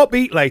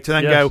heartbeat later,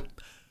 then Yes. go,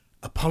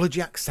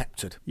 apology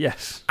accepted.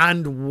 Yes.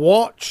 And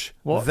watch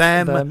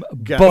them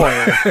go.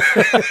 boil.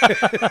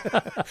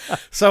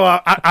 So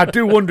I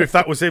do wonder if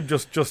that was him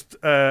just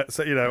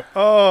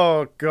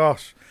oh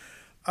gosh.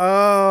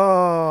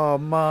 Oh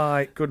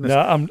my goodness.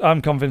 No,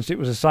 I'm convinced it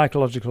was a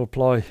psychological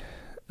ploy.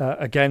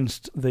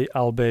 against the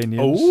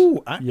Albanians.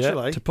 Oh, actually.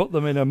 Yeah, to put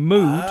them in a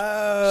mood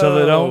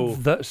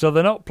so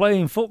they're not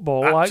playing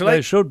football like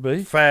they should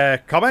be. Fair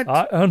comment.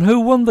 And who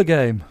won the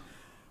game?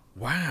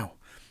 Wow.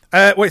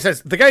 Well, it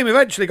says the game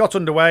eventually got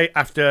underway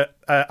after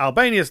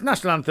Albania's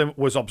national anthem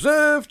was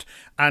observed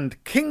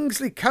and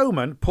Kingsley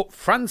Coman put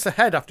France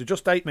ahead after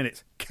just 8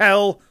 minutes.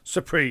 Quelle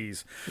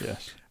surprise.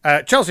 Yes.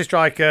 Chelsea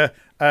striker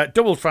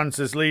doubled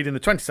France's lead in the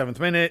 27th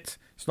minute.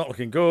 It's not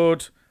looking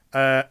good.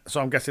 So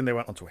I'm guessing they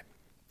went on to win.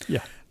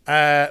 Yeah.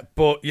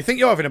 But you think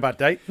you're having a bad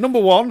day. Number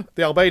one,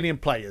 the Albanian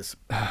players.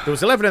 There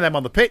was 11 of them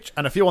on the pitch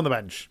and a few on the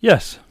bench.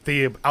 Yes.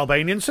 The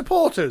Albanian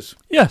supporters.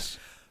 Yes.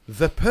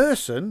 The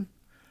person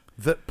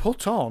that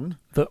put on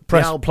The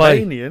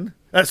Albanian...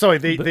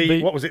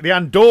 what was it? The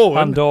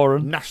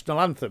Andorran national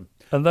anthem.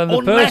 And then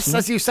Unless,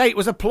 as you say, it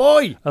was a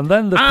ploy. And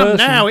then the and person...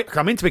 now it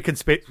come into me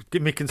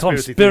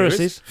conspiracy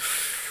theories.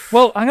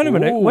 Well, hang on a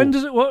minute. Ooh. When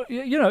does it? Well,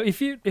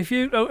 if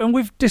you, and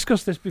we've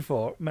discussed this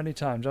before many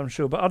times, I'm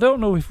sure, but I don't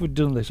know if we've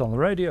done this on the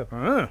radio.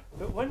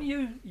 But when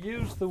you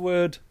use the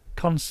word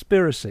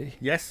conspiracy,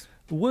 Yes.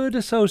 word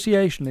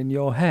association in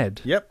your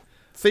head, Yep.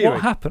 Theory.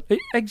 what happened?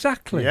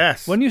 Exactly.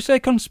 Yes. When you say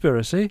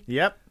conspiracy,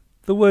 Yep.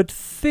 the word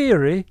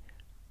theory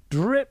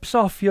drips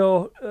off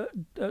your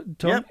tongue.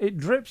 Yep. It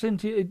drips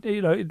into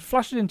it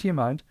flashes into your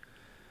mind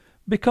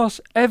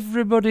because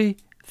everybody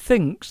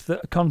thinks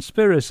that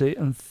conspiracy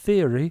and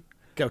theory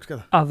Go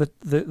together. are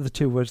the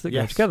two words that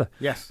go together.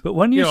 Yes. But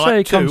when you say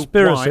like two,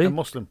 conspiracy white and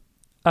Muslim.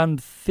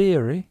 and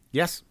theory,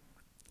 Yes.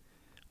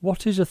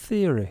 what is a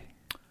theory?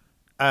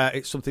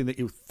 It's something that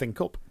you think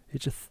up.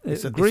 It's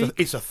a Greek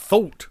It's a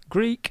thought.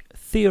 Greek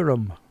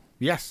theorem,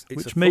 Yes.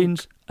 It's which a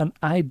means an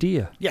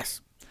idea.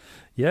 Yes.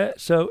 Yeah,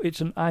 so it's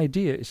an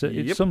idea. It's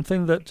Yep.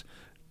 something that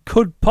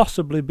could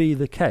possibly be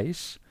the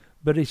case,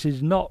 but it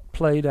is not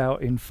played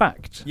out in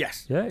fact.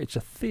 Yes. Yeah, it's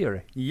a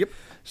theory. Yep.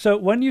 So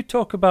when you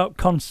talk about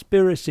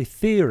conspiracy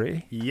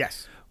theory,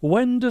 Yes.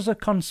 when does a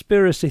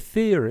conspiracy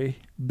theory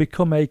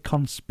become a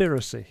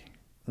conspiracy?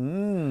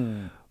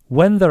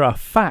 When there are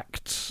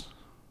facts.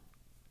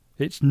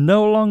 It's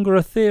no longer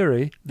a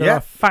theory. There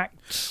are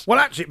facts. Well,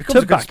 actually, it becomes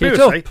to a back it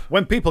conspiracy up.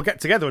 when people get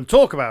together and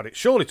talk about it.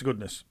 Surely to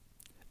goodness.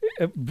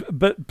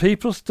 But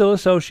people still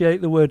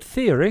associate the word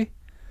theory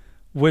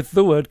with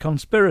the word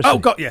conspiracy. Oh,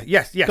 got you.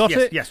 Yes. Got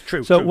it? Yes.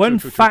 True. So true, when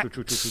true, true, facts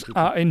true, true, true, true.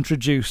 are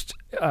introduced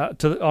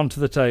onto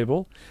the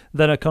table,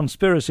 then a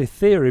conspiracy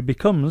theory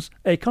becomes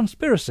a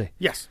conspiracy.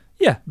 Yes.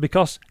 Yeah,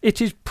 because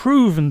it is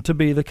proven to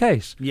be the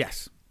case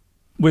Yes.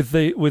 with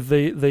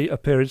the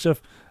appearance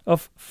of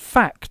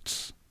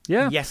facts.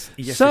 Yeah. Yes.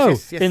 Yes. So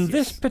yes, yes, in yes.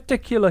 this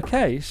particular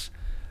case,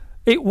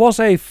 it was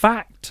a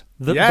fact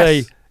that Yes.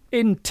 they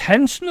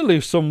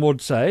intentionally, some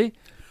would say,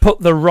 put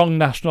the wrong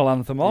national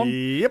anthem on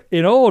Yep.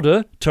 in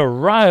order to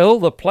rile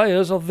the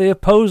players of the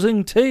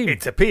opposing team.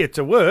 It appeared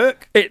to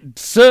work. It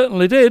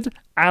certainly did,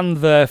 and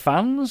their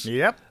fans.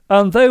 Yep.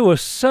 And they were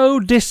so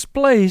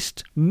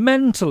displaced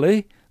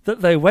mentally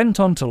that they went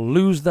on to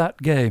lose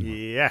that game.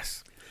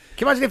 Yes.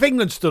 Can you imagine if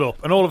England stood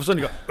up and all of a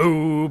sudden you go,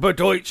 Uber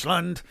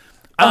Deutschland,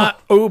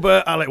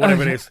 Uber, Alec,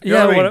 whatever it is. You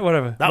know what I mean?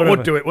 Whatever. That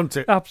would do it, wouldn't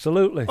it?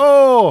 Absolutely.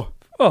 Oh.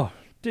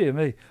 Dear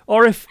me.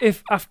 Or if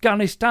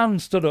Afghanistan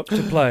stood up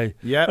to play.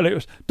 Yeah. And it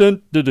was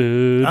dun dun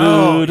dun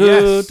Oh, dun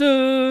yes.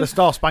 dun. The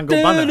Star Spangled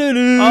Dun, Banner. dun,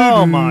 dun, Oh,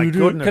 dun, my dun.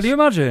 goodness. Can you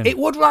imagine? It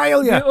would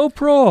rile you. The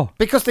uproar.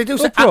 Because they do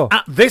say, Uproar.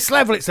 at this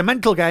level, it's a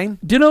mental game.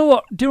 Do you know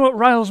what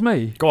riles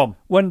me? Go on.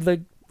 When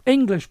the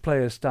English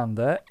players stand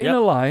there in Yep. a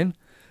line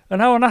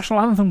and our national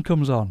anthem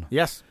comes on.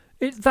 Yes.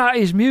 That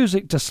is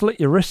music to slit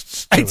your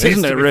wrists to, It is,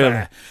 isn't to it, be really?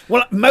 fair.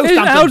 Well, most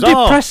How anthems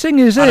are. depressing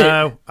is it?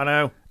 I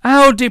know.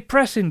 How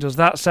depressing does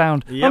that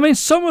sound? Yep. I mean,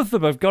 some of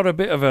them have got a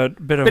bit of a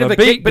Bit of a beat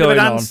kick, bit of a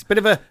going dance, on. bit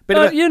of a...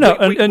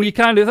 And you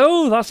kind of,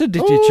 that's a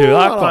ditty Ooh, tune.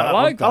 I I quite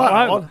like that. I like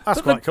that one. That's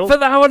But quite cool.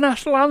 But our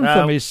national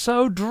anthem No. is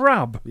so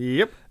drab.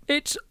 Yep.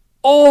 It's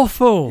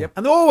awful. Yep.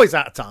 And they're always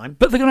out of time.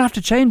 But they're going to have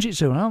to change it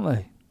soon, aren't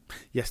they?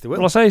 Yes, they will.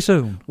 Well, I say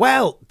soon.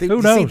 Well, Who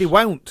you see, knows? they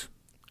won't.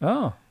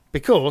 Oh.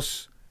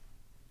 Because...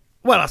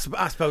 Well, I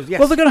suppose, yes.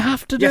 Well, they're going to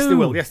have to do. Yes, they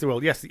will. Yes, they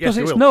will. Yes, Because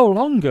they it's will. no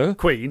longer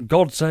Queen.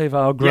 God save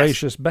our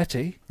gracious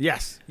Betty.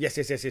 Yes. Yes.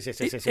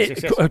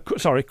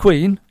 Sorry,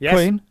 Queen. Yes.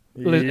 Queen.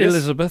 Yes.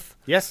 Elizabeth.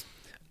 Yes.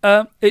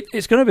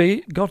 It's going to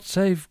be God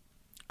save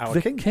Our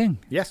the king.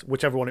 Yes,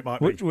 whichever one it might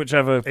be.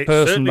 Whichever It's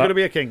person. certainly going to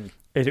be a king.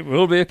 It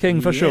will be a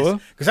king for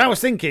sure. Because I was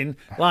thinking,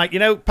 like,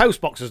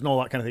 post boxes and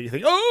all that kind of thing. You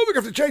think, oh, we're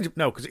going to have to change it.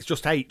 No, because it's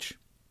just H.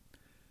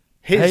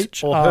 His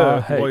or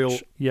her HRH. Royal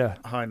Yeah.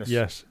 Highness.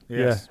 Yes.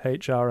 Yes. Yeah.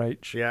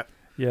 HRH. Yeah.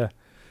 Yeah.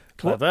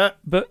 Clever.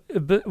 But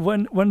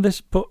when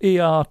this put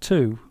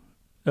ER2,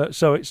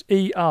 so it's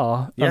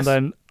ER Yes. and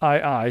then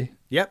II,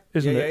 Yep.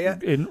 isn't Yeah.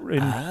 it? In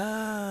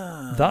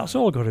that's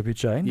all got to be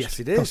changed. Yes,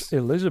 it because is.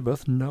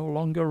 Elizabeth no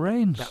longer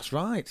reigns. That's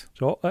right.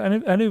 So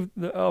any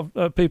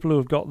of people who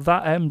have got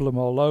that emblem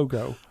or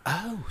logo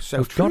Oh, so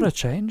have true. got to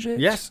change it.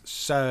 Yes,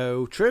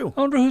 so true.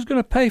 I wonder who's going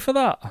to pay for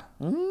that.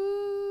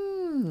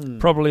 Mm.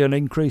 Probably an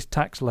increased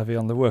tax levy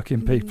on the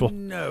working people.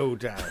 No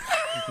doubt.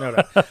 No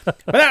doubt. But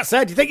that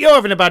said, do you think you're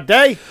having a bad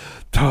day?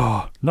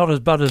 Not as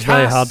bad as they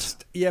had.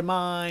 Cast your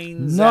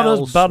minds Not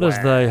as bad as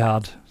elsewhere. they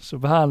had.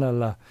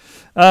 Subhanallah.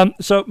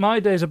 So my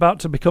day's about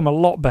to become a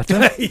lot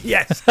better.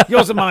 Yes,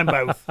 yours and mine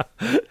both.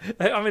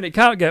 I mean, it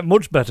can't get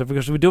much better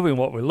because we're doing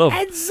what we love.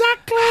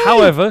 Exactly.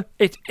 However,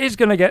 it is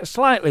going to get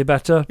slightly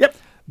better. Yep.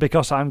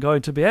 Because I'm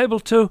going to be able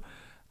to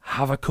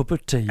have a cup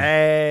of tea.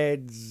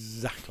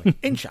 Exactly.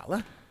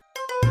 Inshallah.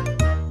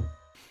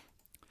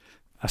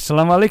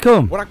 Assalamu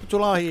alaikum. Wa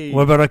rahmatullahi.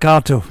 Wa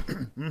barakatuh.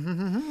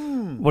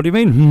 What do you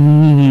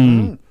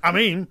mean? I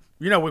mean,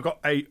 we've got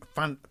a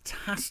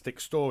fantastic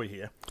story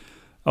here.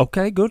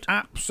 Okay, good.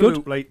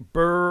 Absolutely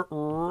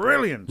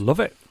brilliant. Love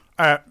it.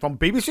 From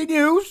BBC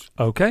News,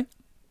 Okay.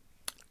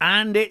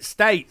 and it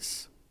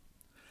states,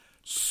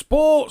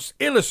 Sports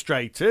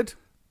Illustrated,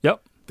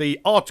 Yep. the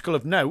article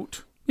of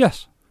note,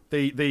 Yes.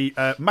 the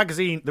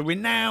magazine, the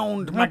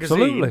renowned magazine,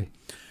 Absolutely.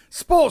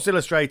 Sports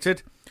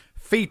Illustrated,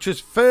 features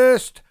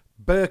first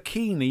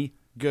Burkini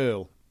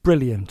girl.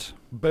 Brilliant.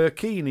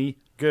 Burkini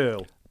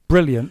girl.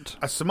 Brilliant.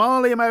 A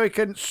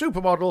Somali-American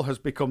supermodel has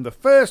become the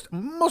first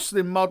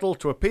Muslim model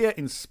to appear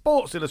in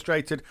Sports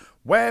Illustrated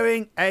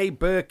wearing a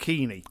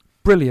burkini.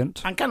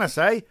 Brilliant. And can I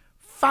say,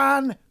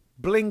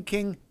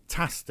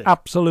 fan-blinking-tastic.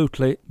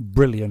 Absolutely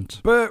brilliant.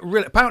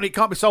 Apparently it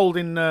can't be sold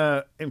in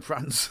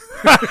France.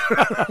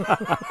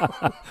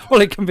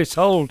 Well, it can be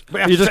sold. But You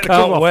have to just take the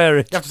cover can't off. wear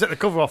it. You have to take the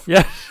cover off.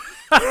 Yeah.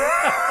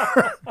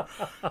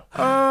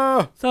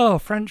 So,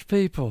 French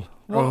people,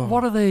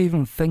 what are they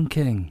even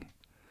thinking?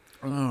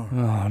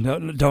 Oh,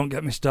 no, don't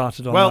get me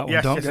started on that one.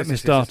 Yes, Don't yes, get yes, me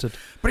yes, started.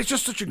 yes. But it's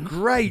just such a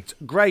great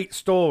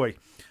story.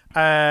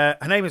 Her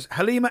name is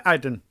Halima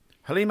Aden.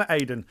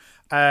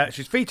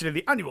 She's featured in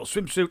the annual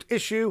swimsuit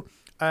issue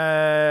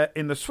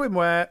in the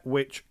swimwear,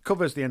 which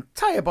covers the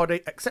entire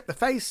body except the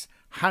face,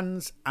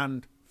 hands,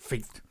 and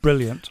feet.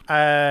 Brilliant.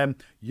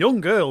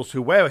 Young girls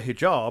who wear a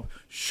hijab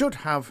should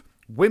have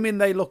women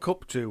they look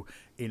up to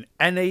in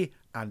any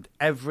and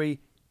every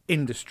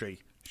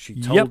industry, she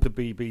told Yep. the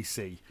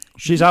BBC.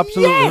 She's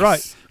absolutely Yes!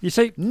 right. You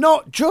see,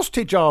 Not just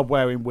hijab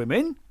wearing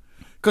women,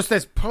 because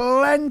there's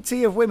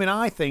plenty of women,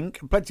 I think,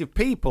 plenty of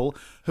people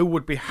who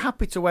would be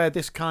happy to wear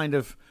this kind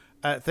of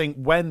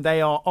thing when they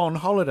are on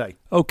holiday.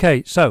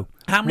 okay, so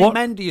How many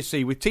men do you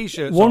see with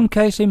T-shirts one on?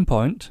 case in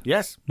point,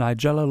 Yes.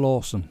 Nigella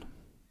Lawson.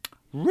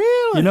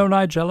 Really? You know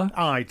Nigella?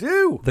 I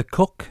do. The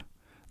cook,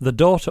 the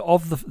daughter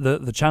of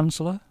the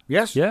Chancellor.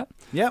 Yes. Yeah.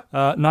 Yeah.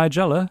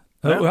 Nigella,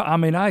 Yeah. I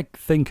mean, I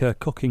think her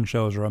cooking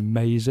shows are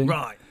amazing.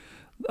 Right.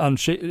 And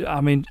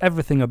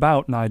everything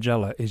about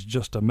Nigella is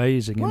just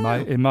amazing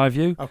in my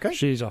view. Okay.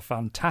 She's a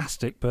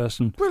fantastic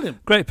person.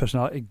 Brilliant. Great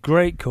personality,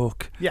 great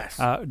cook. Yes.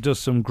 Does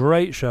some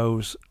great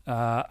shows.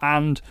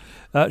 And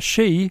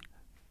she,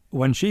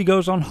 when she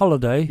goes on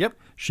holiday, Yep.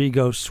 she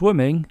goes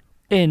swimming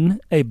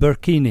in a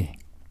burkini.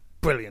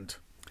 Brilliant.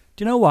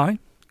 Do you know why?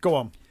 Go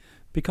on.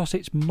 Because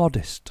it's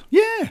modest.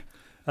 Yeah.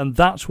 And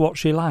that's what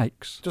she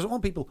likes. Doesn't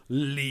want people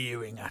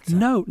leering at her.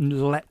 No,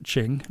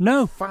 leching.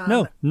 No,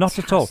 not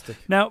at all.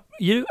 Fantastic. Now,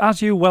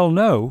 as you well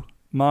know,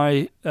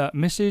 my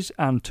missus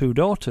and two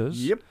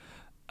daughters, Yep.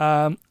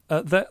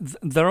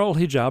 they're all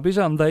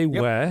hijabis and they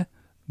wear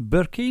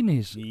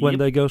burkinis when Yep.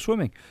 they go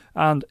swimming.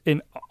 And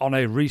on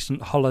a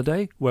recent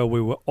holiday where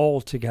we were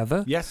all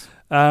together, Yes.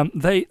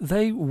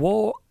 they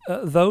wore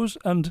those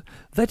and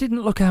they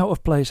didn't look out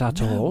of place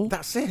at all.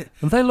 That's it.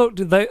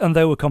 And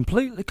they were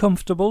completely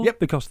comfortable Yep.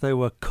 because they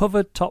were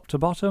covered top to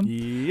bottom.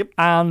 Yep.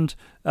 And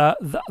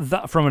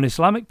that from an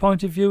Islamic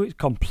point of view, it's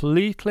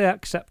completely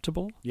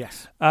acceptable.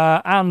 Yes.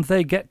 And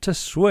they get to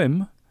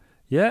swim.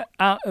 Yeah,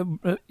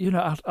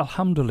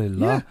 alhamdulillah.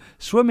 Yeah.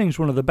 Swimming's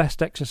one of the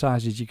best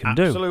exercises you can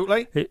do.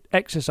 Absolutely. It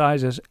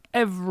exercises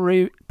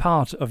every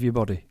part of your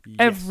body. Yes.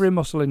 Every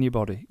muscle in your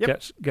body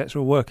Yep. gets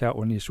a workout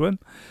when you swim.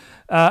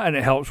 And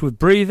it helps with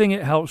breathing.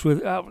 It helps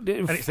with And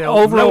it's the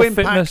overall low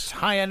impact, fitness.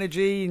 high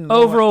energy. and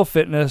Overall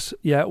fitness,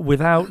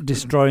 without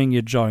destroying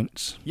your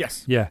joints.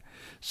 Yes. Yeah.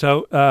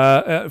 So,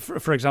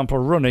 for example,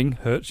 running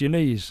hurts your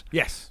knees.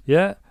 Yes.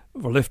 Yeah.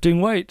 Well,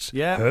 lifting weights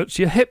hurts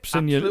your hips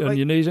and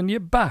your knees and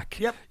your back.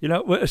 Yep.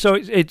 So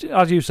it's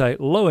as you say,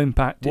 low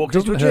impact. Walking It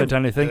doesn't into a hurt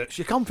gym anything. hurts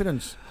your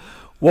confidence.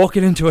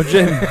 Walking into a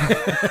gym.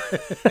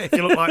 If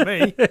you look like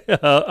me.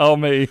 or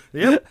me.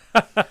 Yep.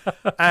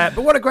 But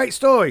what a great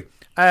story.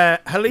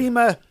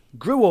 Halima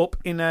grew up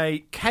in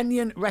a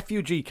Kenyan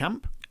refugee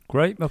camp.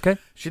 Great. Okay.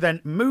 She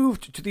then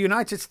moved to the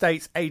United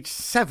States aged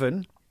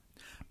 7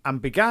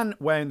 and began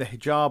wearing the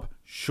hijab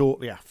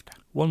shortly after.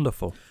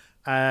 Wonderful.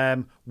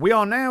 We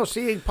are now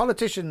seeing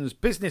politicians,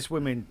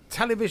 businesswomen,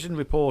 television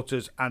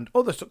reporters, and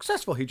other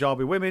successful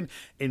hijabi women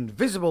in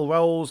visible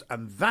roles,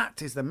 and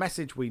that is the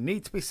message we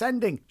need to be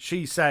sending,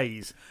 she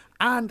says.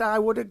 And I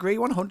would agree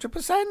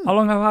 100%. How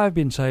long have I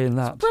been saying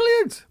that?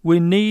 Brilliant.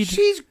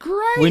 She's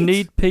great. We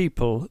need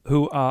people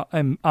who are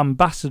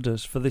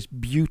ambassadors for this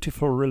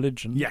beautiful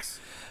religion. Yes.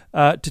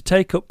 To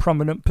take up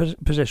prominent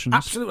positions.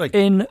 Absolutely.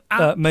 In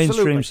Absolutely.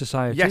 mainstream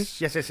society. Yes.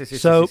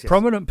 So yes.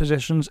 prominent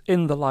positions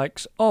in the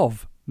likes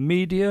of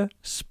media,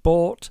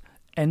 sport,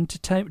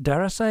 entertainment.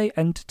 Dare I say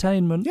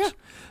entertainment? Yeah.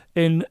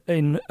 In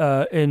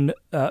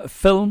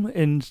film,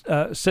 in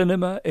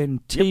cinema, in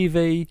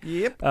TV,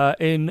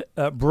 in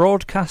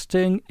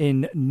broadcasting,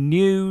 in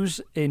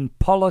news, in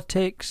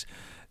politics,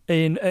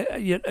 in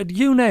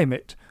you name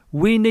it.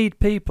 We need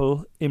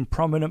people in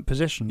prominent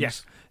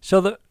positions,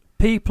 so that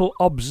people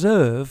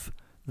observe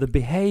the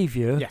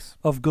behaviour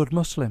of good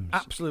Muslims.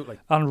 Absolutely.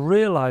 And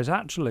realise,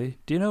 actually,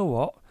 do you know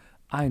what?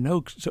 I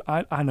know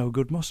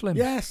good Muslims.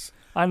 Yes.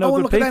 I know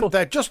good look people. At them.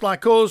 They're just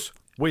like us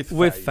with faith.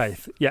 With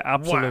faith. Yeah,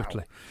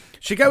 absolutely. Wow.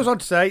 She goes on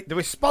to say, the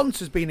response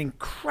has been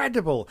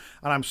incredible,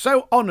 and I'm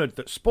so honoured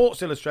that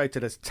Sports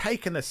Illustrated has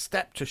taken the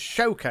step to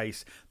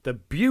showcase the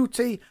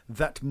beauty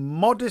that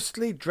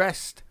modestly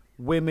dressed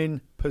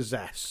women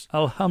possess.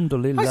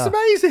 Alhamdulillah. That's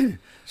amazing.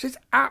 She's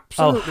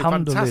absolutely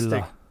fantastic.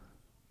 Alhamdulillah.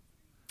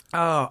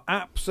 Oh,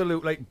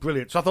 absolutely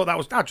brilliant. So I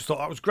just thought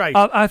that was great.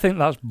 I think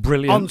that's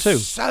brilliant on too.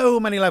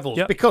 So many levels.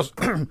 Yep. Because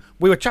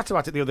we were chatting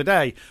about it the other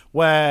day,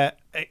 where,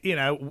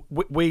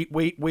 we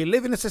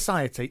live in a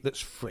society that's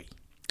free.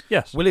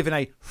 Yes. We live in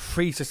a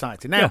free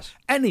society. Now,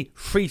 any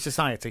free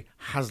society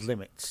has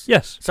limits.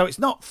 Yes. So it's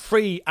not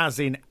free as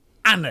in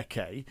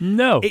anarchy.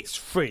 No. It's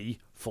free,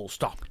 full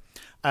stop.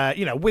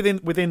 Within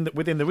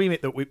the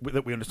remit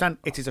that we understand,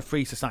 it is a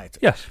free society.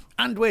 Yes.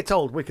 And we're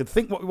told we can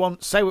think what we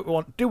want, say what we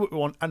want, do what we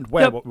want, and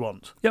wear what we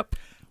want. Yep.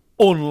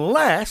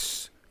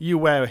 Unless you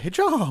wear a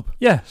hijab.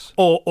 Yes.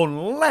 Or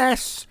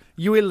unless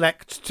you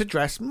elect to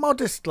dress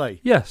modestly.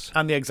 Yes.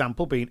 And the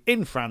example being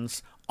in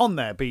France, on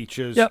their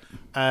beaches, Yep.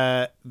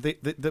 the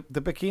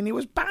bikini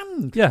was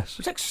banned. Yes.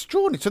 It's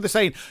extraordinary. So they're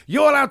saying,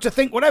 you're allowed to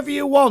think whatever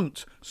you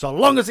want, so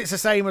long as it's the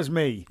same as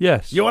me.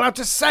 Yes. You're allowed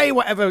to say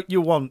whatever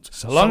you want,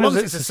 so long as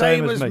it's the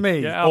same as me.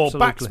 Yeah, or absolutely.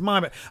 backs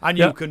my... And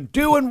you can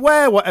do and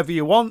wear whatever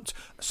you want,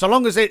 so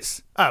long as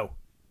it's... Oh,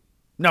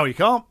 no, you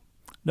can't.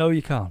 No,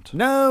 you can't.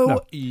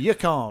 No, you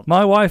can't.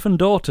 My wife and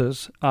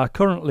daughters are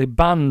currently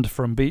banned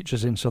from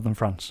beaches in southern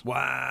France.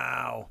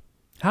 Wow.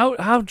 How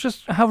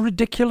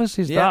ridiculous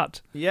is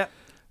that? Yeah.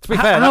 To be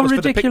fair, that was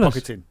ridiculous. for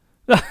the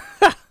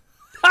pickpocketing.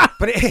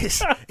 But it is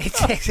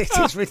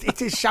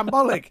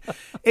shambolic.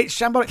 It's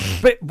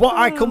shambolic. But what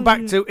I come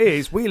back to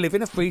is we live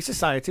in a free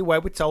society where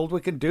we're told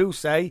we can do,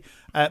 say,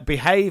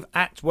 behave,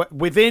 act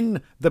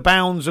within the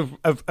bounds of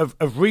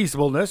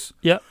reasonableness.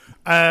 Yeah.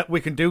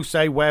 We can do,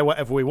 say, wear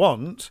whatever we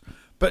want.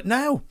 But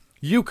now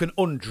you can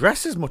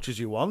undress as much as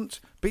you want,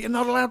 but you're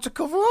not allowed to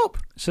cover up.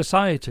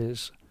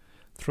 Societies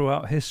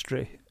throughout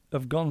history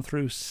have gone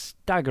through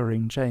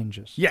staggering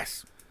changes.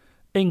 Yes.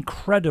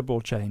 Incredible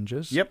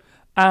changes. Yep.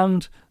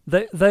 And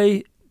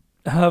they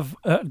have,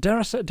 dare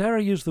I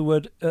use the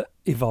word,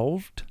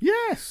 evolved.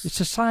 Yes.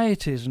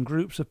 Societies and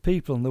groups of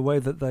people and the way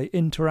that they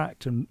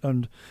interact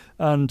and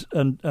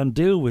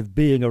deal with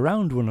being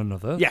around one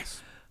another.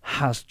 Yes.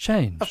 Has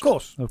changed. Of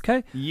course.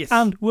 Okay? Yes.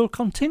 And will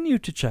continue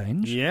to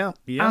change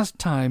as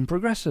time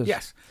progresses.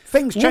 Yes.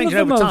 Things changing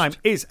over time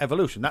is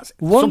evolution. That's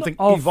something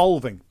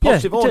evolving,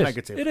 positive or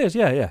negative. It is,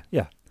 yeah.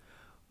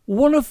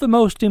 One of the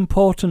most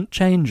important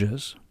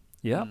changes,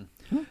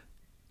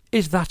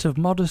 is that of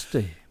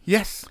modesty.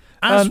 Yes.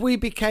 As we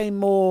became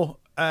more,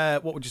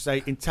 what would you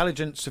say,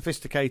 intelligent,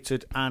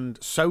 sophisticated and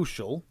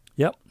social,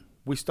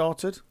 we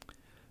started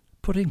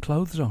putting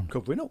clothes on.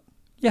 Covering up.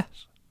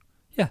 Yes.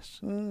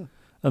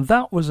 And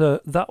that was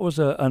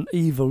an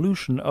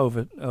evolution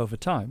over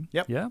time.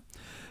 Yep. Yeah.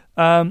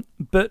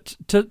 But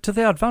to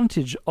the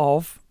advantage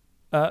of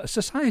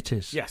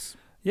societies. Yes.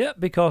 Yeah,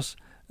 because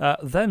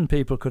then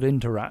people could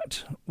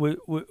interact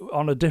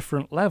on a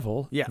different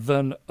level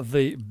than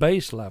the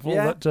base level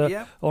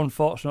that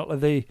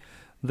unfortunately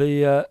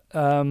their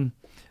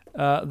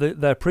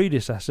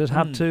predecessors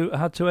had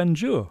to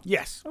endure.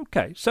 Yes.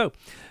 Okay. So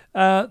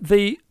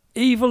the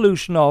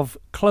evolution of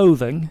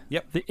clothing,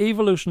 the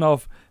evolution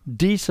of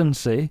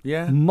decency,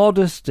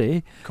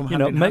 modesty, come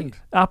hand in hand.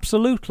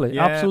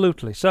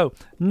 Absolutely. So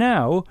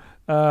now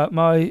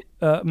my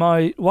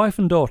wife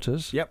and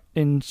daughters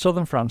in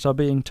southern France are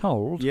being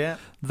told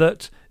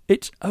that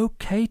it's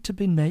okay to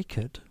be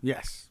naked.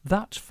 Yes.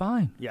 That's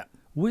fine. Yeah.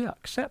 We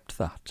accept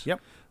that.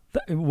 Yep.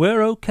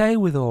 We're okay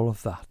with all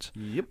of that.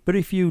 Yep. But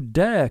if you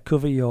dare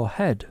cover your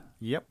head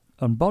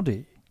and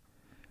body,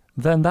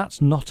 then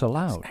that's not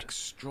allowed. It's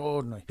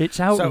extraordinary. It's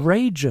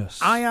outrageous.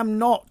 So, I am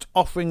not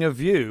offering a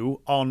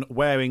view on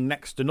wearing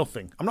next to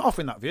nothing. I'm not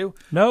offering that view.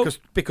 No.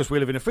 Because we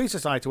live in a free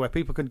society where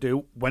people can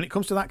do, when it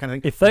comes to that kind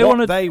of thing, if they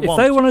want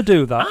to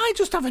do that. I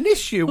just have an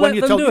issue when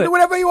you're told, do do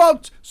whatever you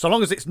want, so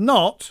long as it's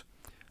not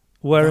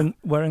wearing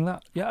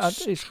that. Yeah,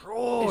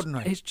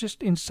 extraordinary. It's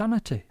just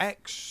insanity.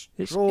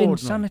 Extraordinary.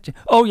 It's insanity.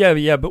 Oh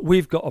yeah, but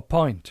we've got a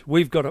point.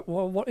 We've got a.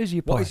 Well, what is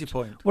your point?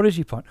 What is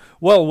your point?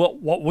 Well,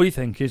 what we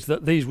think is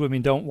that these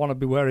women don't want to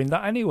be wearing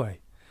that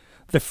anyway.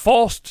 They're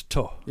forced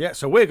to. Yeah,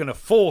 so we're going to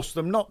force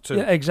them not to.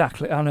 Yeah,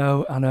 exactly. I know.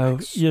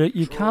 You can't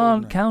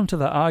Extraordinary. counter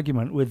that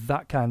argument with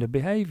that kind of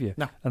behaviour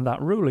No. and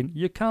that ruling.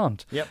 You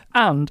can't. Yep.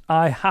 And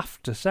I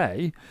have to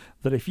say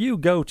that if you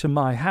go to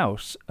my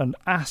house and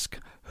ask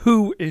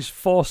who is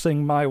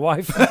forcing my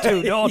wife and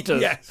 2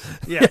 daughters, Yes,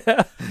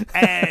 yeah.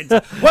 And,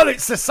 well,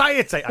 it's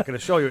society. I can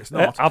assure you it's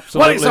not. Absolutely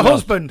Well, it's a not.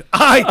 husband.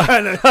 I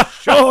can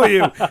assure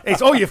you.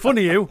 It's, oh, you're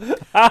funny, you.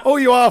 Oh,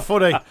 you are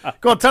funny.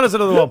 Go on, tell us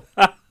another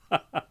one.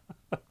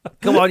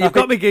 Come on, you've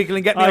got me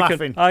giggling. Get me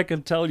laughing. I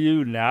can tell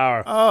you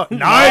now. Oh,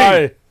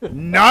 no.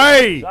 No.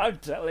 I'm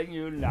telling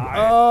you now.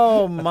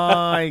 Oh,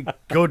 my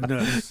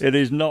goodness. It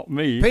is not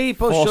me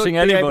People forcing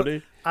should be anybody.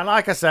 able, and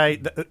like I say,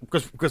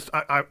 because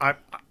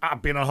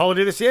I've been on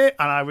holiday this year,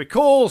 and I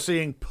recall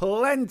seeing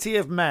plenty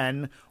of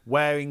men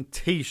wearing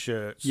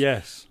T-shirts.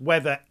 Yes.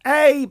 Whether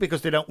A,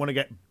 because they don't want to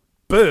get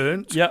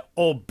burnt, Yeah.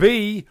 or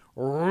B,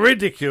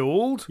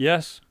 ridiculed.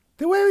 Yes.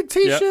 They're wearing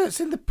T-shirts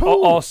in the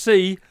pool. Or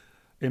C,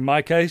 in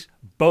my case,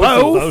 both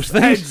of those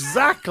things.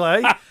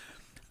 Exactly.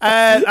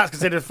 That's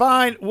considered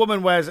fine.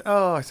 Woman wears.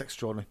 Oh, it's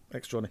extraordinary.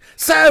 Extraordinary.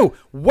 So,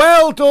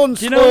 well done,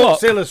 Do you know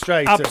Sports what?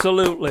 Illustrated.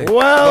 Absolutely.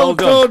 Well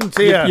done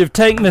to you. You've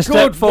taken a step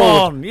Good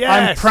forward. one,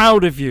 yes. I'm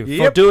proud of you for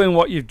Yep. doing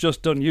what you've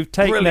just done. You've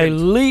taken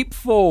Brilliant. a leap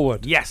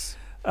forward Yes.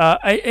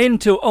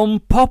 into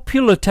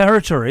unpopular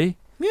territory.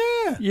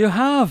 Yeah. You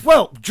have.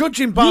 Well,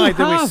 judging by You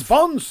the have.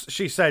 response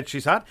she said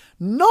she's had,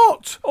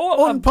 not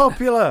Oh,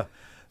 unpopular.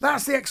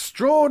 That's the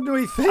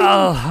extraordinary thing.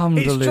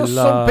 Alhamdulillah. It's just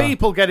some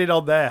people getting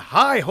on their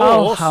high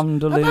horse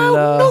Alhamdulillah.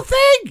 about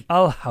nothing.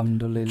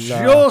 Alhamdulillah.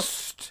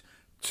 Just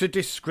to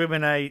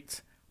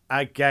discriminate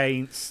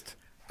against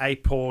a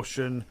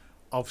portion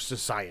of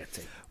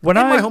society. In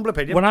my humble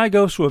opinion. When I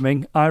go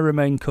swimming, I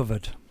remain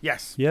covered.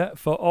 Yes. Yeah,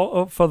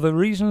 for the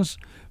reasons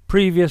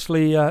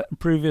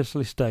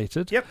previously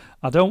stated. Yep.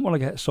 I don't want to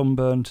get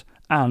sunburned,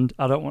 and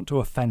I don't want to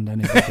offend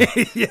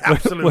anybody Yeah,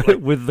 absolutely.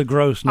 with the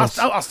grossness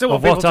I still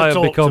want of what people to I have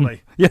talk to become.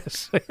 me.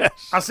 Yes,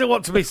 yes. I still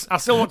want to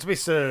be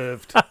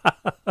served.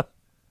 But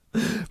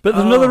there's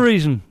another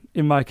reason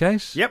in my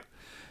case. Yep.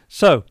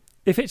 So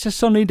if it's a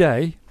sunny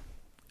day,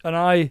 and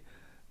I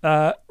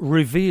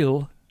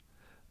reveal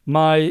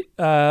my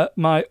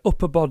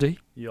upper body,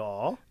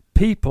 Yeah.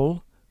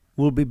 people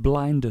will be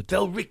blinded.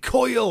 They'll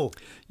recoil.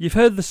 You've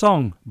heard the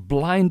song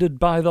 "Blinded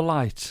by the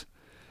Light."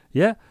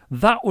 Yeah,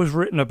 that was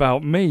written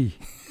about me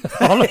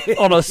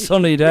on a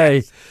sunny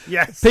day.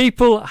 Yes.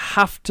 People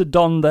have to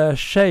don their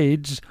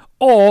shades,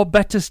 or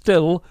better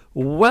still,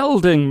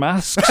 welding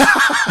masks.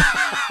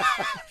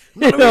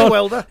 Not a real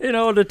welder. In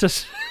order to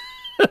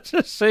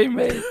see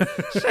me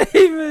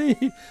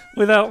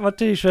without my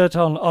t-shirt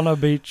on a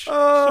beach.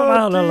 Oh,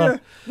 Subhanallah.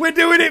 dear. We're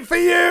doing it for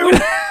you.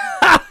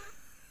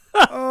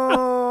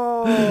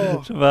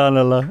 Oh.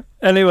 Subhanallah.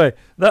 Anyway,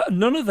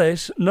 none of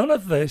this,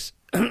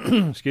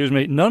 excuse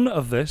me, none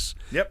of this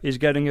Yep. is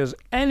getting us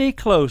any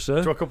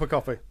closer. To a cup of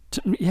coffee.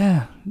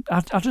 Yeah,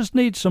 I just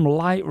need some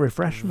light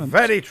refreshment.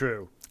 Very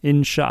true.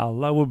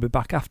 Inshallah, we'll be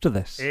back after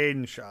this.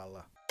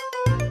 Inshallah.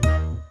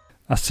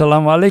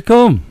 Assalamu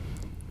alaikum.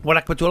 Wa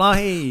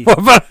rahmatullahi. Wa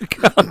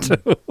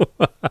barakatuh.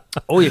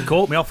 Oh, you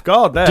caught me off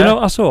guard there. Do you know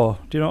what I saw?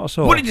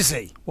 What did you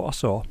see? What I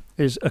saw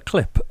is a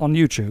clip on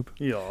YouTube.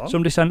 Yeah.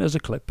 Somebody sent us a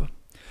clip,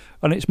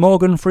 and it's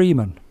Morgan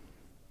Freeman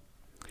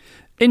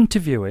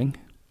interviewing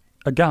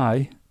a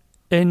guy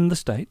in the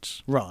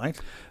States Right.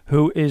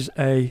 who is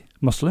a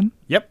Muslim,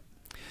 Yep.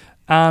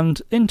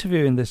 and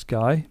interviewing this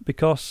guy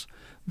because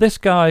this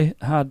guy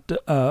had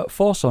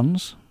 4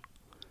 sons,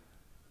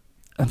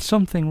 and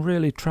something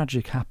really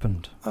tragic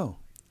happened. Oh.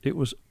 It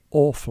was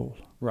awful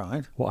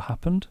Right. what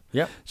happened.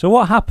 Yep. So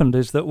what happened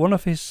is that one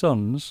of his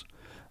sons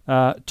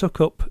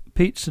took up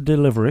pizza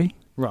delivery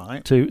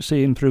Right. to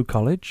see him through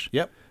college.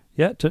 Yep.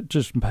 Yeah, to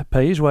just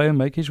pay his way and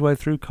make his way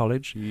through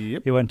college.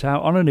 Yep. He went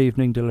out on an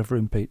evening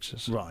delivering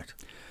pizzas. Right.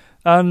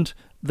 And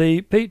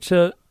the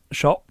pizza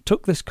shop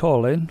took this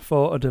call in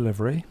for a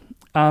delivery,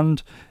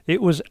 and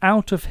it was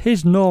out of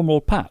his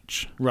normal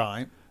patch.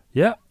 Right.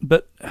 Yeah,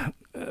 but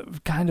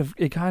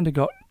he kind of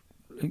got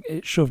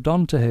it shoved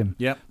onto him.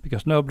 Yep.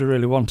 Because nobody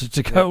really wanted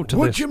to go to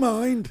Would this. you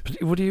mind?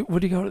 But would you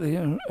go to the?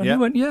 And Yeah. he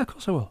went, yeah, of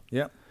course I will.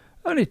 Yep.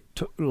 And he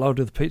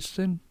loaded the pizzas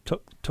in,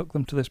 took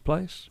them to this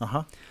place.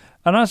 Uh-huh.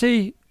 And as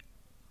he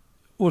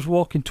was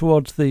walking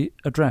towards the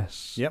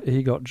address, Yep.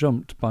 he got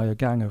jumped by a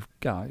gang of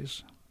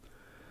guys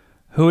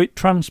who it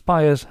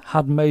transpires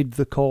had made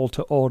the call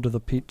to order the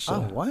pizza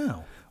Oh,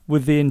 wow.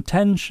 with the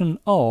intention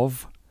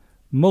of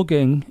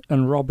mugging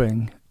and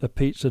robbing a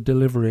pizza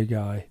delivery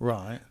guy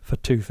Right. for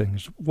 2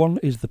 things. One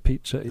is the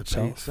pizza The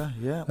itself, pizza,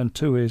 yeah. and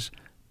 2 is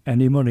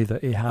any money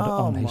that he had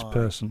Oh, on his my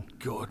person.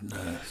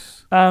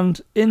 Goodness. And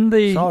in It's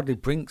the hardly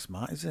Brinks,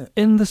 Matt, is it?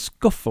 in the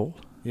scuffle,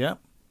 Yep.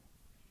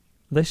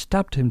 they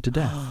stabbed him to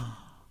death.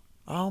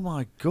 Oh,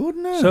 my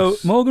goodness. So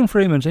Morgan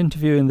Freeman's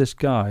interviewing this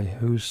guy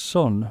whose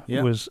son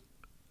Yep. was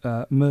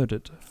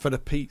murdered For the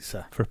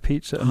pizza. for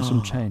pizza and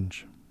some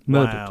change.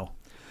 Murdered. Wow.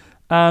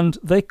 And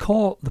they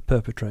caught the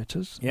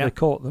perpetrators. Yeah. They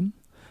caught them.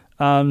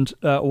 And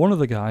one of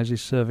the guys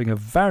is serving a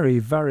very,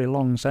 very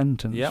long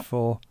sentence Yep.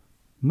 for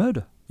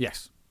murder.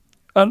 Yes.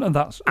 And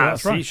that's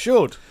As right. he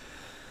should.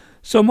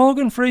 So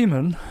Morgan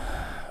Freeman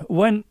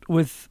went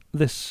with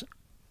this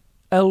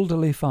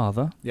elderly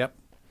father, Yep.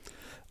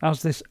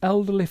 as this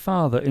elderly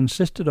father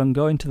insisted on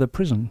going to the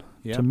prison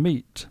Yep. to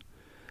meet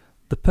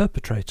the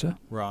perpetrator,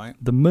 Right.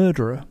 the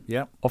murderer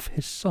Yep. of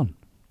his son.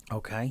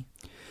 Okay.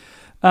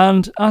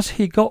 And as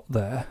he got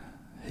there,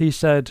 he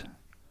said,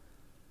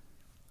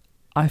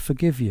 I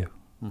forgive you.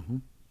 Mm-hmm.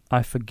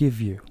 I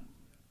forgive you.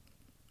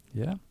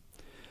 Yeah?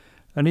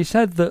 And he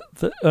said that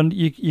and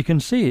you can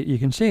see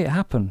it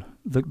happen,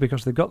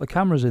 because they've got the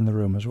cameras in the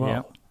room as well.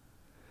 Yep.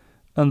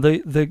 And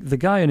the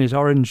guy in his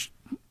orange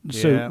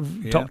suit,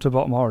 Yeah. top to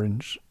bottom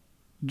orange,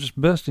 just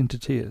burst into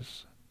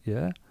tears.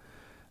 Yeah?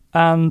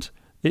 And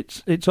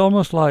it's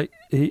almost like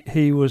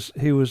he was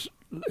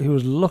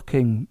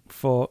looking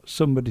for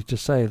somebody to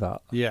say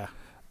that. Yeah.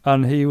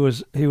 And he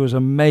was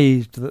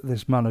amazed that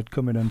this man had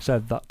come in and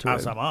said that to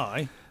As him. am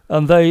I.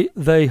 And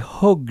they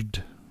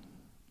hugged.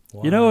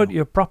 Wow. You know,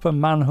 your proper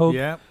man hug.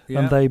 Yeah. Yeah.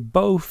 And they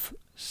both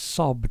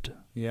sobbed.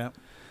 Yeah.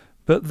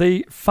 But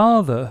the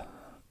father,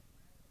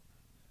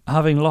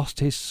 having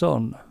lost his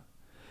son,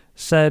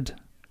 said,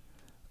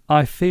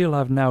 I feel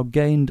I've now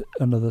gained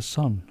another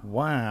son.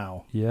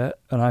 Wow. Yeah,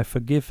 and I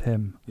forgive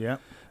him. Yeah.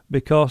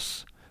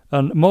 Because,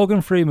 and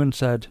Morgan Freeman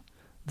said,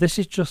 this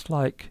is just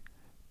like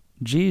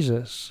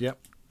Jesus, Yep.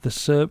 the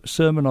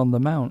Sermon on the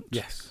Mount,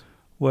 Yes.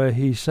 where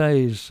he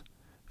says,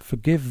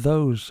 forgive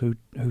those who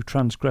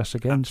transgress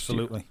against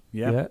Absolutely.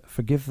 you. Yep. Yeah,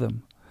 forgive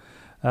them.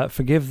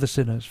 Forgive the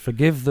sinners.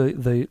 Forgive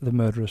the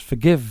murderers.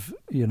 Forgive,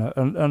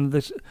 and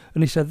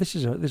he said this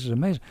is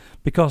amazing,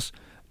 because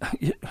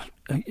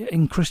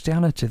in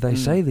Christianity they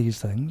say these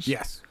things.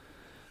 Yes.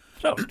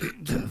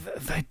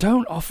 They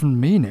don't often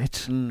mean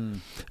it. Mm.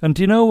 And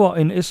do you know what?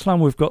 In Islam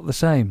we've got the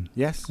same.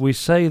 Yes. We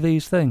say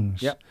these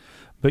things. Yep.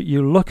 But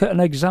you look at an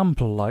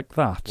example like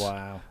that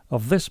Wow.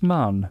 of this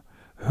man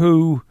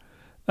who,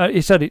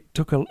 he said it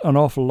took an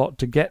awful lot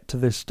to get to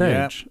this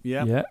stage.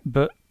 Yep. Yeah.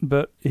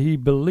 But he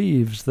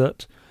believes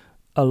that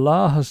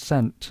Allah has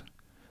sent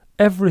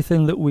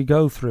everything that we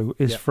go through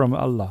is Yep. from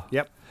Allah.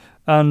 Yep.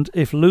 And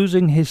if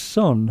losing his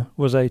son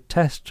was a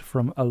test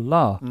from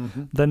Allah,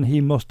 Mm-hmm. then he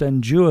must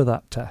endure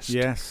that test.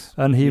 Yes.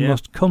 And he Yeah.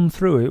 must come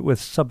through it with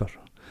sabr.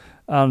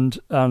 And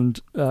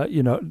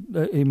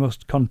he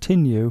must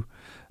continue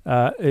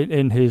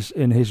in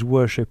his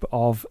worship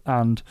of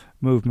and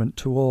movement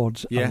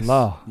towards Yes.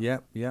 Allah.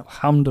 Yep. Yep.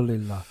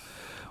 Alhamdulillah.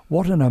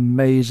 What an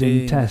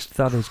amazing test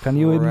that is. Can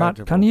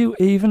you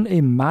even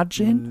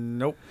imagine?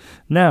 Nope.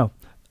 Now,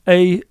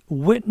 a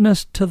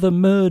witness to the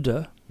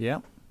murder,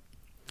 Yep.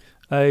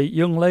 a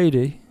young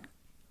lady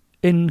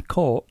in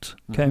court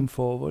came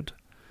forward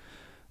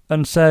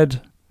and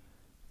said,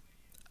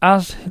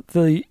 as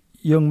the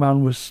young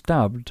man was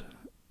stabbed,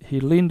 he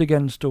leaned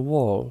against a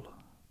wall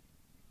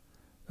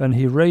and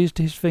he raised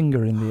his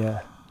finger in the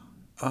air.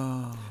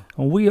 Oh.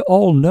 And we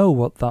all know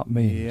what that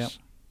means. Yep.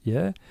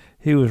 Yeah?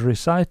 He was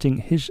reciting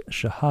his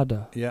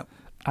shahada Yep.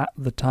 at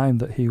the time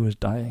that he was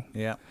dying.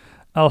 Yep.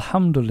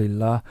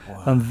 Alhamdulillah.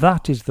 Wow. And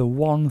that is the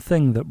one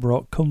thing that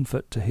brought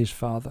comfort to his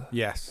father.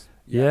 Yes.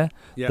 Yeah?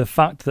 Yep. The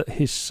fact that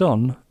his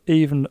son,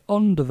 even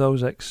under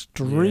those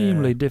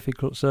extremely Yeah.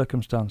 difficult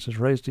circumstances,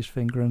 raised his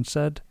finger and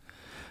said,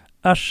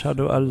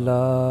 Ashhadu an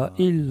la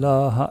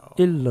ilaha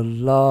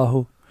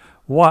illallah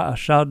wa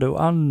ashhadu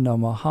anna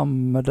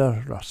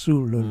Muhammadar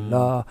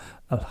Rasulullah.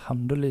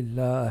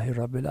 Alhamdulillahi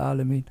Rabbil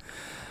Alameen.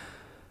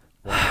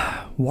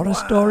 What a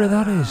story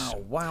that is.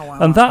 Wow.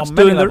 And that's on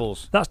many doing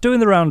levels. that's doing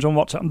the rounds on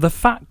WhatsApp. The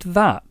fact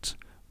that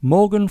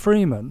Morgan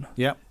Freeman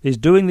Yep. is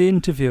doing the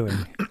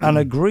interviewing and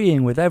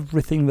agreeing with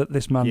everything that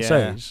this man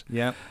says,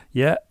 Yep.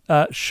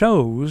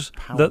 shows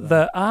Power. that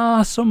there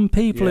are some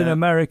people in Yeah.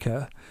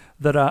 America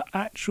that are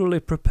actually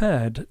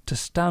prepared to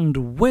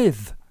stand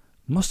with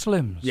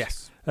Muslims.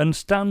 Yes. And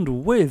stand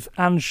with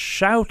and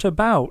shout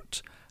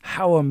about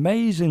how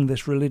amazing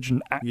this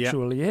religion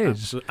actually is.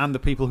 Absolutely. And the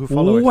people who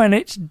follow it. When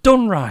it's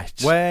done right.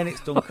 When it's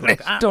done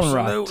correct. it's done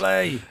right.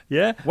 Absolutely.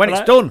 Yeah. When And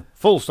it's done.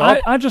 Full stop.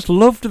 I just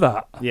loved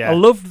that. Yeah. I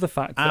loved the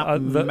fact that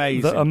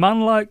Amazing. a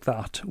man like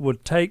that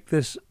would take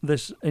this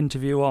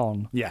interview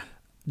on, Yeah.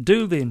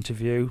 do the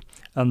interview,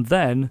 and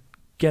then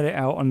get it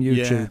out on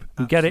YouTube,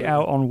 and get it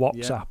out on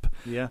WhatsApp,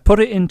 Yeah. put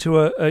it into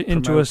a Promote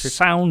it.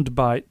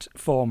 soundbite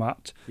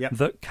format Yep.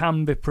 that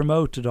can be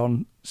promoted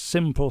on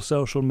simple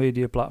social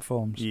media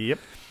platforms. Yep.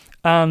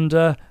 And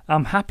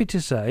I'm happy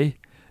to say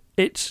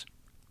it's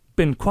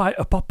been quite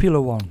a popular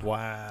one.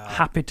 Wow.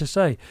 Happy to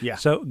say. Yeah.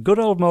 So good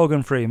old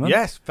Morgan Freeman.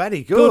 Yes,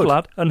 very good. Good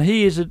lad. And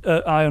he is,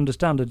 I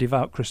understand, a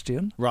devout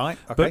Christian. Right,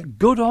 okay. But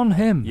good on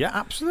him Yeah,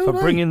 absolutely. for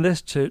bringing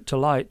this to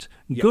light.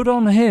 Yep. Good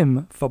on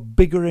him for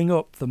biggering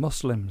up the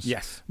Muslims.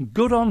 Yes.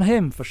 Good on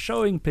him for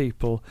showing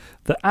people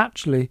that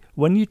actually,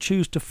 when you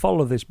choose to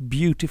follow this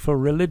beautiful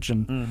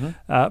religion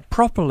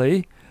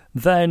properly,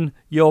 then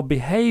your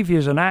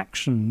behaviours and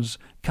actions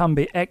can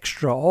be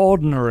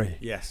extraordinary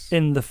Yes.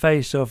 in the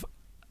face of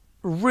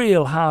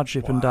real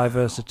hardship and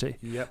diversity.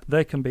 Yep.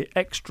 They can be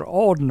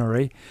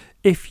extraordinary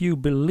if you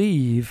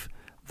believe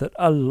that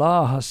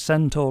Allah has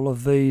sent all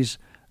of these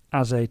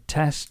as a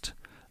test.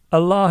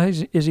 Allah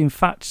is in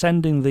fact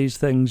sending these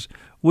things.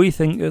 We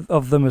think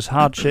of them as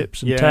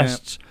hardships and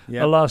tests.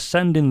 Yeah. Allah's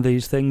sending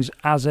these things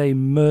as a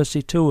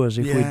mercy to us,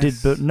 if we did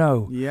but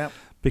know. Yeah.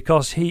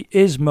 Because He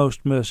is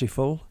most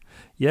merciful.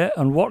 Yeah,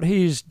 and what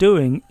He's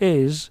doing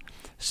is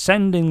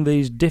sending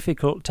these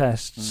difficult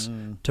tests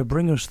to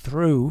bring us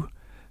through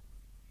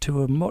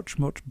to a much,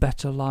 much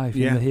better life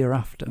in the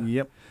hereafter.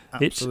 Yep.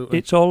 Absolutely.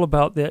 It's all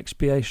about the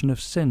expiation of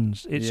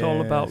sins. It's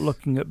all about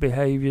looking at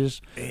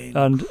behaviours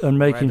and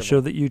making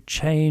sure that you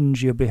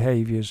change your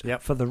behaviours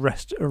for the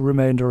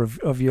remainder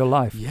of your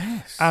life.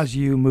 Yes. As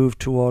you move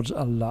towards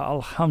Allah.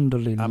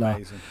 Alhamdulillah.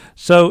 Amazing.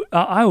 So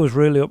I was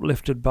really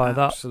uplifted by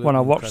that when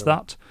I watched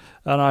incredible. that.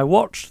 And I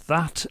watched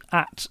that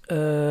at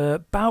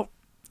about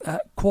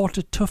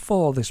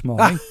 3:45 this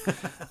morning.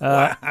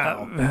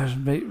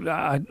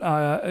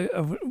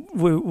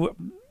 We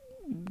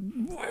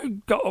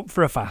got up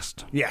for a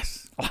fast.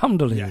 Yes.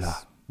 Alhamdulillah.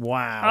 Yes.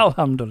 Wow.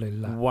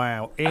 Alhamdulillah.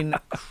 Wow.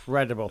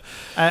 Incredible.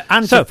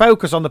 And to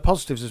focus on the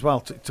positives as well,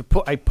 to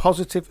put a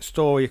positive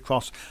story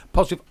across,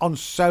 positive on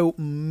so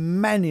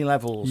many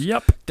levels.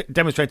 Yep.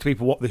 Demonstrate to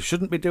people what they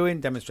shouldn't be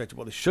doing, demonstrate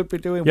what they should be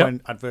doing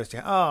when adversity.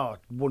 Oh,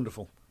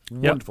 wonderful.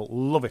 Wonderful.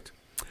 Love it.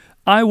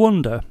 I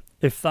wonder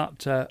if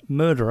that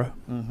murderer,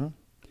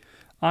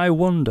 I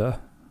wonder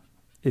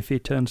if he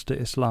turns to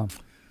Islam.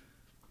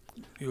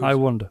 I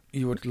wonder.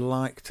 You would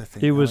like to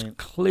think he was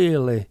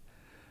clearly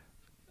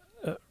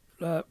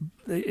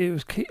he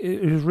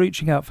was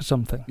reaching out for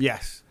something.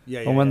 Yes.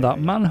 Yeah. And when that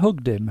man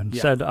hugged him and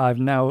said, "I've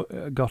now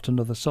got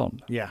another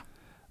son." Yeah.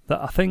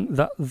 That I think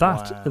that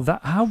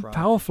how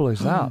powerful is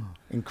that?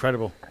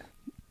 Incredible.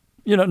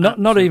 You know,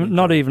 not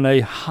even a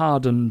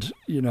hardened,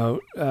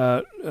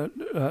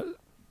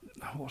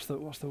 what's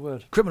the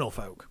word? Criminal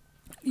folk.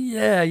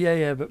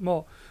 Yeah, but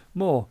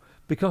more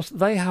because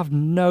they have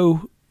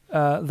no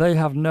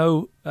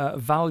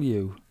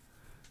value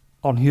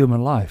on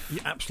human life.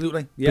 Yeah,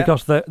 absolutely. Yeah.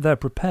 Because they're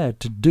prepared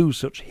to do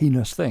such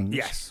heinous things.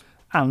 Yes.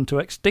 And to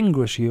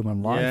extinguish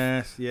human life.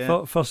 Yes.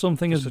 Yeah. For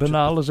something as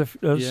banal as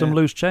some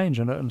loose change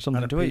and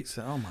something to eat.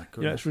 Oh my goodness.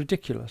 You know, it's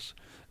ridiculous.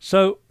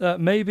 So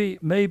maybe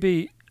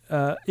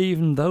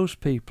even those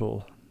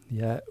people,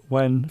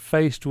 when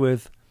faced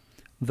with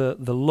the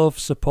love,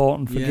 support,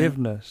 and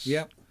forgiveness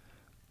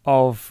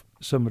of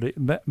somebody,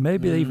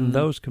 maybe even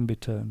those can be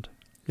turned.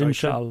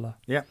 Inshallah.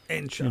 Yeah,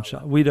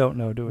 inshallah. We don't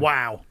know, do we?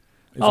 Wow.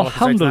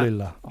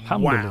 Alhamdulillah.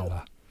 Alhamdulillah.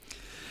 Wow.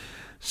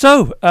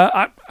 So,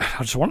 I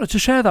just wanted to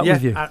share that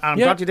with you. I'm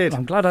glad you did.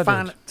 I'm glad I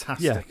did.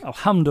 Fantastic. Yeah.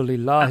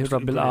 Alhamdulillah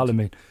Rabbil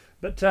Alameen.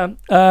 But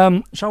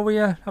shall we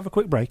have a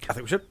quick break? I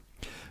think we should.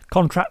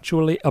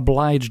 Contractually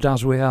obliged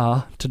as we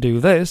are to do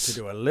this. To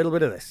do a little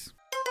bit of this.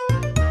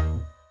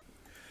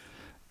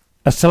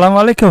 Assalamu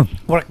alaikum.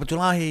 Wa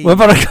rahmatullahi. Wa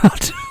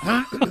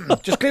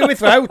barakatuh. Just clear my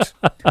throat.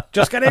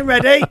 Just getting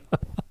ready.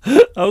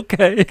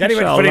 Okay. Getting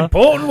ready for an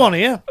important one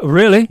here.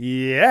 Really?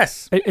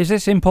 Yes. Is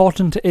this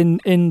important in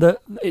that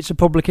it's a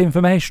public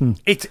information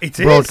it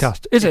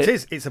broadcast? Is it? It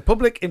is. It's a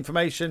public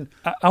information.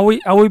 Are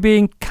we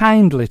being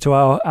kindly to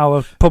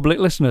our public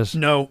listeners?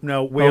 No,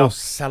 we are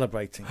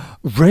celebrating.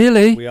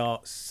 Really? We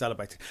are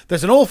celebrating.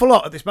 There's an awful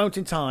lot at this moment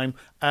in time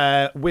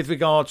with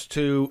regards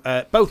to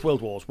both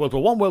World Wars, World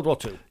War I, World War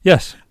II.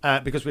 Yes.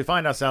 Because we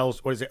find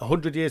ourselves,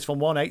 100 years from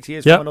one, 80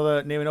 years from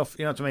another, near enough,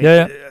 you know what I mean?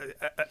 Yeah.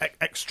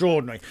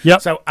 Extraordinary.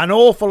 Yep. So an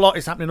awful lot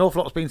is happening, an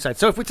awful lot's being said.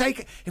 So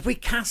if we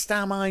cast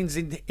our minds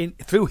in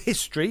through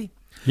history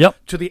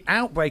to the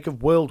outbreak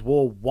of World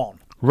War I.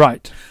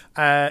 Right.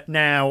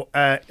 Now,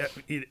 I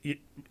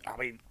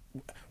mean,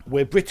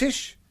 we're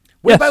British.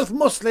 We're both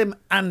Muslim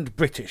and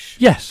British.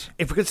 Yes.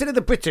 If we consider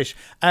the British,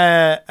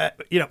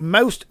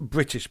 most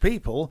British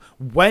people,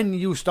 when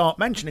you start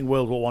mentioning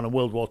World War I and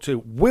World War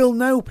II, will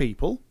know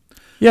people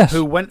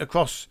who went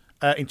across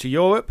into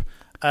Europe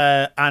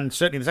and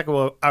certainly in the Second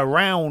World War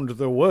around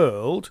the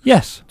world.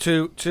 Yes.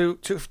 To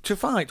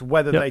fight,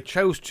 whether they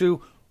chose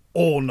to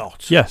or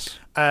not. Yes.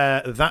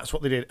 That's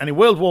what they did. And in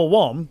World War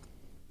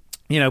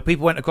I,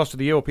 people went across to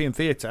the European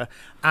theatre,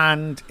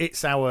 and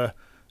it's our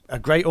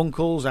great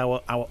uncles,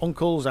 our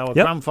uncles, our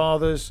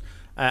grandfathers,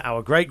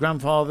 our great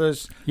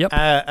grandfathers. Yep.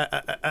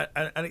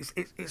 And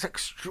it's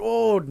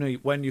extraordinary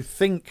when you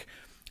think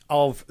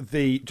of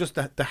the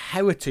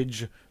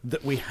heritage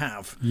that we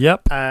have.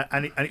 Yep.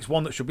 And it's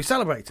one that should be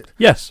celebrated.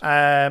 Yes.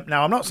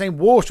 Now, I'm not saying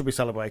war should be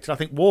celebrated. I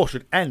think war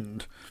should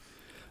end.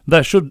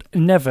 There should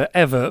never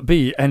ever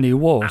be any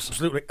wars.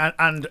 Absolutely.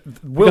 And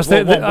World War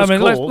I was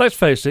called... let's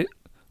face it.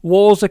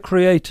 Wars are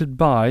created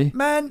by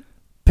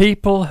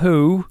people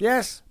who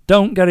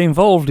don't get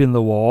involved in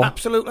the war.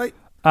 Absolutely.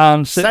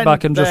 And sit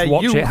back and just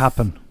watch it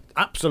happen.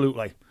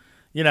 Absolutely.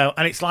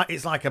 And it's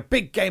like a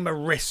big game of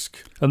Risk.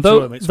 And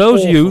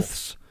those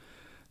youths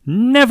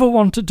never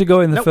wanted to go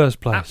in the first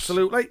place.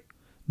 Absolutely.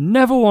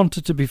 Never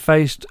wanted to be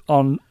face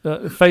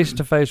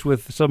to face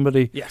with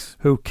somebody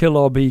who kill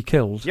or be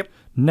killed. Yep.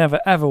 Never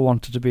ever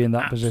wanted to be in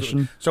that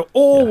position. So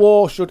all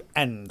war should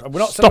end.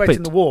 We're not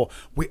celebrating the war.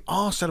 We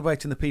are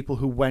celebrating the people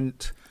who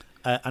went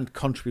and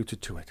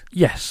contributed to it.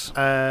 Yes.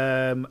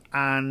 And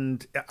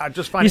I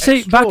just find You it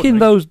see, back in extraordinary.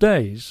 those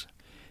days,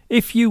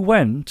 if you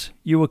went,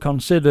 you were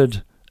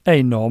considered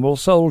a normal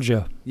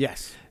soldier.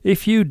 Yes.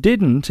 If you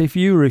didn't, if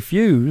you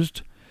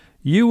refused,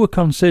 you were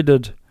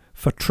considered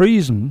for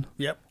treason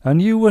Yep.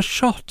 and you were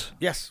shot.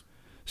 Yes.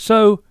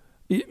 So,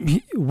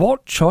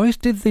 what choice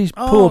did these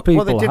poor Well,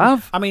 people they didn't.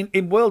 have? I mean,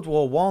 in World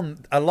War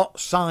One, a lot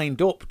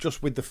signed up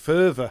just with the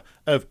fervour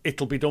of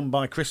 "it'll be done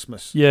by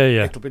Christmas." Yeah,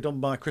 yeah. It'll be done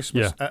by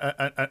Christmas,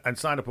 and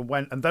signed up and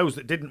went. And those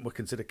that didn't were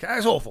considered.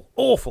 It's awful,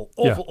 awful,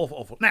 awful, Yeah. awful,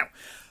 awful. Now,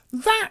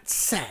 that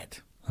said,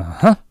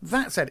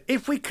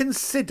 if we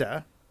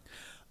consider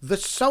the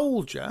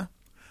soldier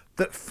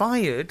that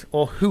fired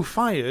or who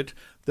fired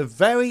the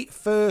very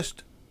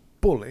first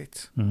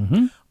bullet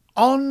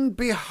on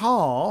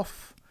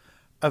behalf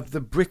of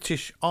the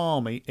British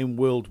Army in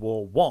World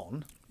War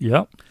One,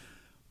 Yeah.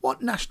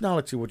 what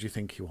nationality would you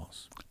think he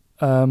was?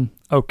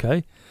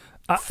 Okay.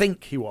 I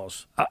think he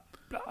was.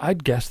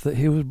 I'd guess that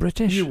he was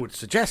British. You would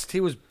suggest he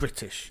was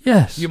British.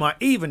 Yes. You might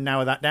even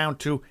narrow that down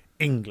to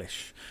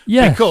English.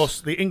 Yes.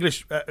 Because the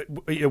English,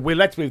 we're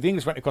led to believe the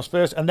English went across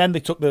first, and then they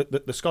took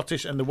the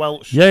Scottish and the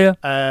Welsh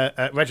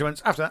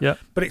regiments after that. Yeah.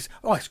 But it's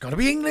got to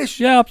be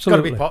English. Yeah, It's got to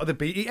absolutely. be part of the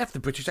BEF, the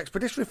British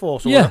Expeditionary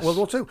Force, or Yes. World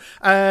War Two.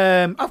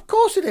 Of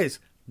course it is.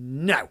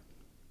 No.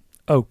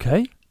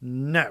 Okay.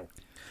 No.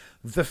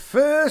 The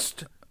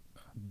first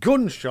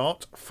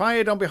gunshot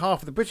fired on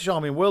behalf of the British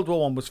Army in World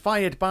War One was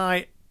fired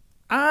by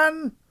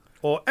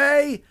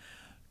a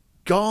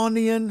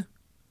Ghanaian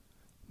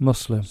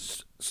Muslim.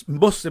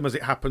 Muslim, as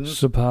it happens,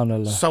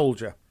 Subhanallah.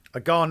 soldier. A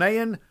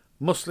Ghanaian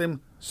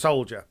Muslim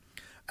soldier.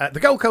 The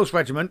Gold Coast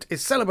Regiment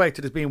is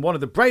celebrated as being one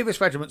of the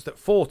bravest regiments that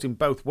fought in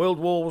both World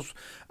Wars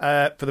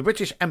for the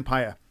British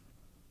Empire.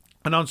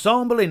 An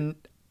ensemble in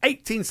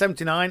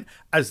 1879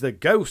 as the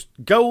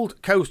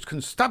Gold Coast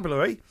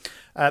Constabulary.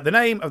 The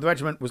name of the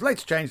regiment was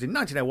later changed in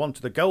 1901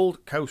 to the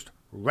Gold Coast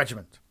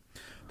Regiment.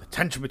 The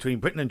tension between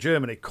Britain and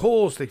Germany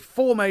caused the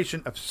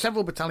formation of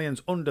several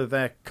battalions under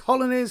their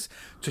colonies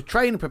to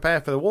train and prepare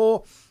for the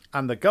war,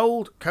 and the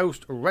Gold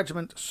Coast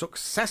Regiment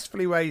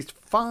successfully raised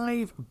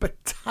 5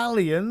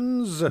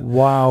 battalions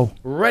Wow.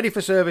 ready for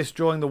service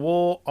during the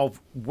war,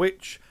 of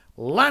which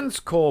Lance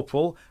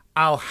Corporal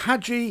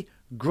Al-Haji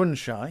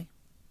Grunshai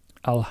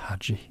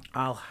Al-Haji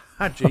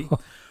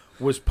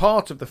was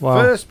part of the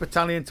Wow. first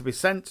battalion to be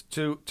sent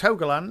to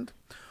Togoland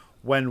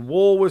when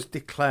war was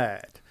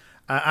declared.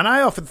 And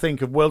I often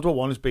think of World War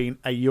One as being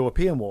a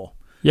European war.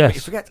 Yes. But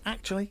you forget,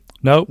 actually,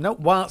 No.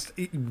 whilst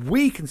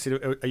we consider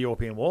it a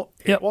European war,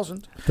 Yep. it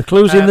wasn't. The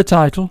clue's in the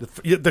title.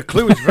 The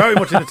clue is very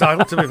much in the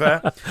title, to be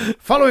fair.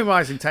 Following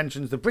rising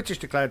tensions, the British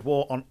declared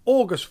war on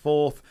August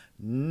 4th,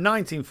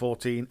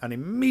 1914, and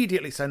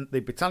immediately sent the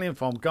battalion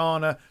from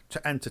Ghana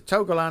to enter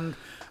Togoland,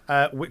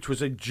 which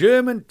was a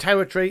German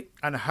territory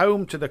and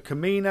home to the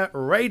Kamina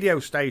radio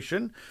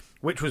station,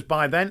 which was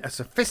by then a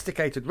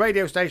sophisticated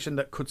radio station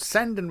that could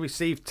send and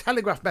receive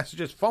telegraph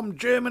messages from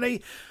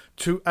Germany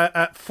to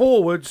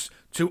forwards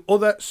to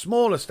other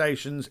smaller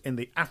stations in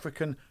the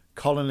African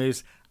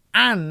colonies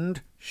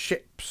and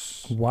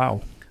ships.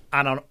 Wow.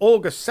 And on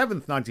August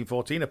 7th,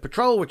 1914, a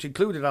patrol which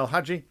included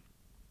Al-Haji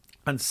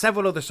and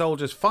several other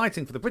soldiers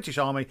fighting for the British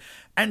Army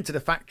entered a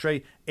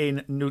factory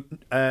in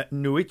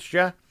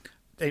Nuicha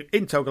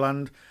in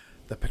Togoland.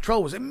 The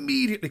patrol was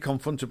immediately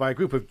confronted by a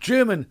group of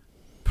German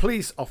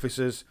police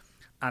officers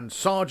and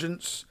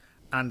sergeants,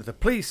 and the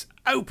police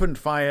opened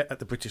fire at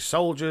the British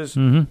soldiers.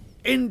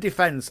 In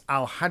defence,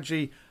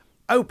 Al-Haji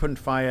opened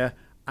fire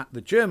at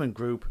the German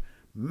group,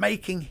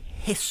 making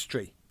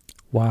history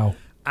Wow.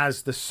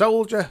 as the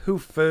soldier who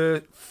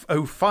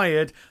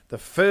fired the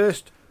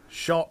first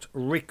shot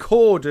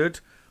recorded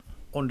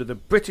under the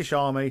British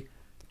Army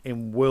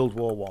in World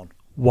War One.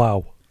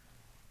 Wow.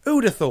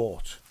 Who'd have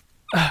thought?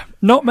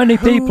 Not many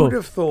people. Who'd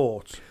have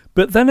thought?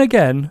 But then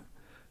again,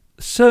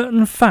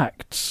 certain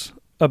facts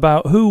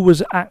about who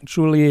was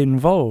actually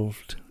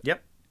involved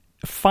Yep.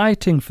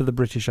 fighting for the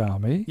British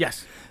Army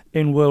Yes.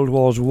 in World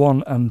Wars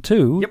 1 and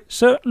 2, Yep.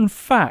 certain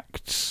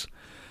facts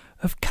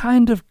have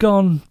kind of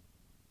gone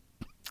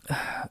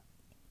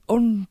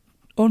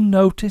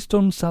unnoticed,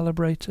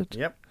 uncelebrated.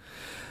 Yep.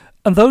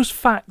 And those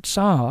facts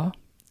are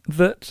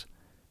that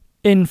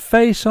in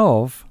face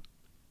of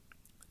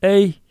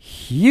a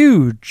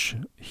huge,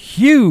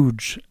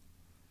 huge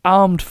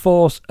armed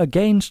force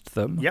against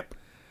them, Yep.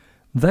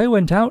 they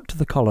went out to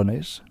the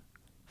colonies,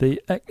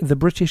 the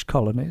British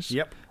colonies,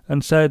 Yep.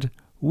 and said,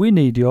 "We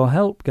need your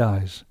help,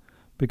 guys,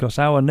 because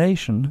our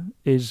nation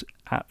is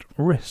at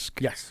risk,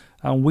 Yes.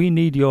 and we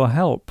need your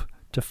help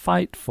to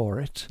fight for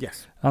it."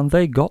 Yes. And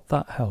they got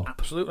that help.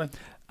 Absolutely.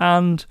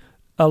 And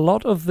a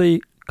lot of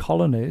the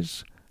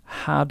colonies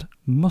had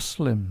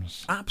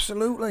Muslims,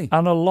 Absolutely.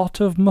 and a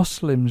lot of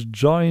Muslims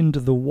joined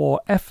the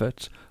war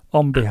effort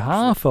on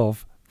behalf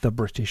of the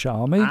British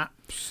Army.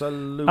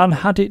 Absolutely. And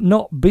had it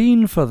not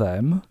been for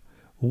them,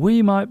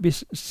 we might be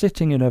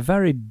sitting in a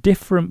very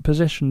different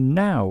position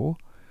now,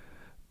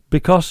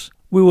 because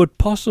we would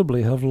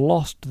possibly have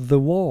lost the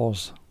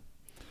wars.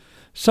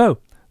 So,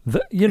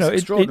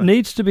 It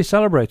needs to be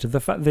celebrated.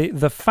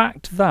 The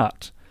fact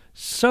that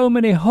so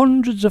many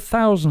hundreds of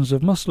thousands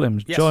of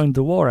Muslims joined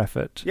the war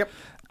effort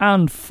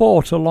and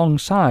fought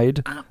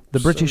alongside the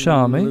British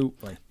Army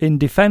in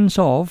defence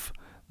of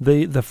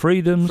the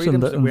freedoms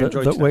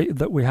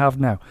that we have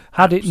now.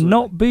 Had it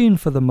not been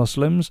for the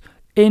Muslims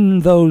in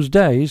those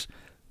days,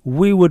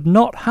 we would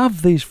not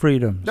have these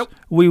freedoms. Nope.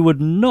 We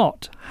would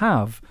not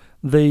have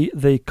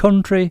the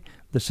country,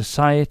 the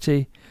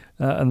society,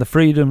 and the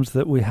freedoms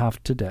that we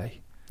have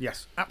today.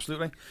 Yes,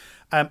 absolutely.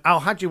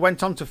 Al-Hajji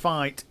went on to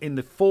fight in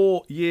the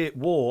 4-year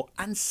war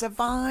and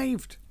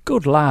survived.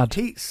 Good lad.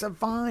 He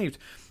survived.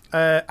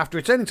 After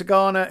returning to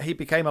Ghana, he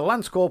became a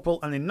Lance Corporal,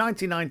 and in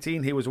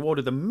 1919 he was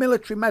awarded the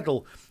Military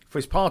Medal for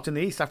his part in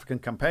the East African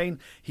Campaign.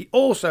 He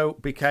also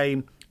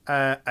became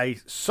a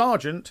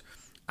Sergeant,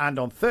 and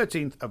on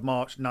 13th of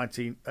March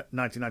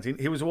 1919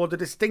 he was awarded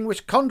the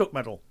Distinguished Conduct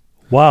Medal.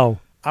 Wow.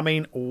 I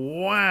mean,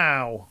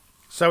 wow.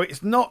 So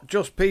it's not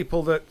just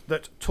people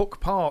that took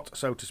part,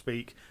 so to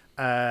speak.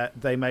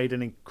 They made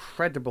an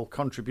incredible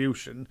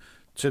contribution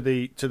to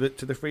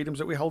the freedoms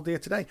that we hold dear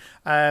today.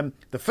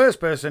 The first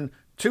person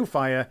to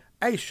fire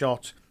a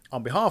shot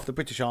on behalf of the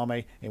British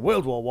Army in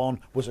World War I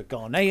was a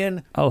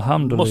Ghanaian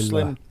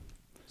Muslim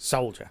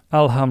soldier.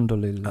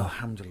 Alhamdulillah.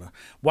 Alhamdulillah.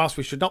 Whilst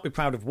we should not be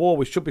proud of war,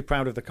 we should be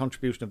proud of the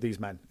contribution of these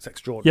men. It's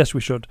extraordinary. Yes,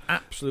 we should.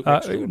 Absolutely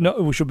extraordinary.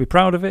 No, we should be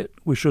proud of it.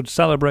 We should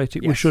celebrate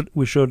it. Yes.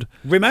 We should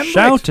remember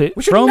shout it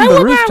we should from know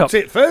the rooftop. About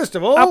it first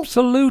of all.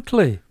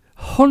 Absolutely.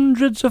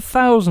 Hundreds of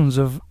thousands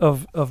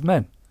of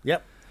men.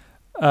 Yep.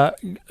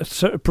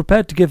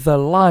 Prepared to give their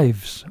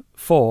lives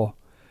for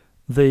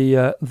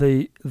the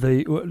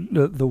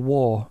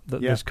war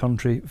that this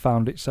country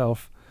found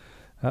itself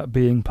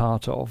being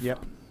part of.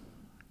 Yep.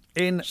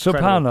 Incredible.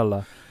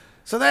 Subhanallah.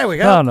 So there we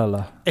go.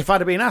 Subhanallah. If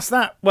I'd have been asked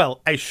that, well,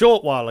 a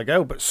short while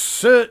ago, but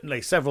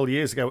certainly several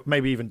years ago,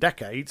 maybe even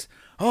decades,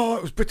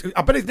 it was British.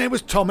 I bet his name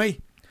was Tommy.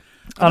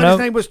 I bet his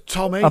name was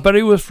Tommy. I bet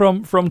he was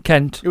from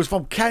Kent. He was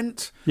from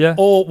Kent. Yeah.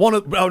 Or one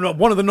of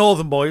the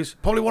northern boys.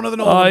 Probably one of the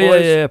northern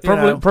boys.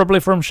 Yeah. Probably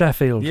from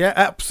Sheffield. Yeah,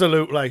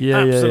 absolutely.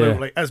 Yeah,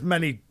 absolutely. Yeah. As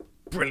many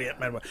brilliant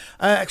men were.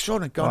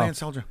 Extraordinary. Ghanaian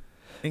soldier.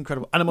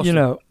 Incredible. And a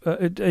Muslim.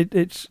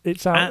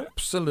 It's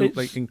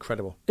absolutely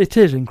incredible. It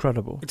is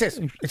incredible. It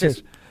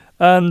is.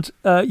 And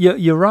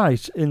you're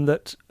right in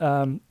that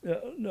a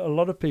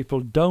lot of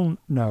people don't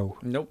know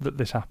that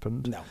this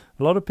happened. No.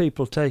 A lot of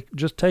people take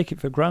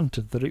it for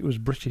granted that it was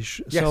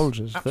British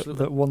soldiers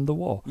that won the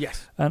war.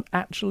 Yes. And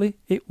actually,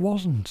 it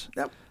wasn't.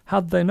 No.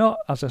 Had they not,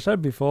 as I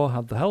said before,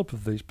 had the help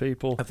of these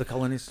people, of the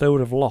colonies, they would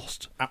have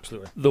lost.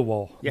 Absolutely. The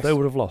war. Yes. They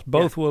would have lost.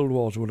 Both world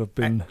wars would have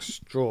been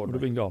extraordinary. Would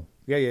have been gone.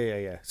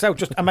 Yeah. So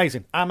just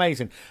amazing.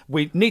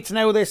 We need to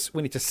know this.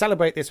 We need to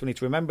celebrate this. We need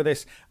to remember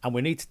this, and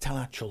we need to tell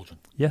our children.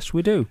 Yes,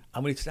 we do.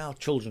 And we need to tell our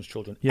children's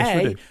children.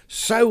 Yes, we do.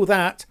 So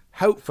that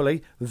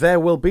hopefully there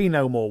will be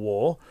no more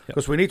war,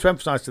 because we need to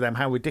emphasise to them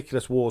how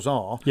ridiculous wars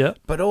are. Yeah.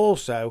 But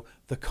also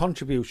the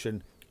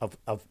contribution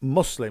of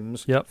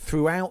Muslims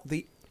throughout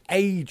the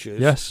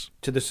ages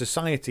to the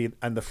society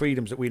and the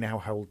freedoms that we now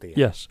hold dear.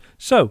 Yes.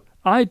 So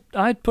I'd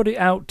put it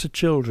out to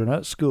children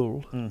at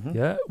school.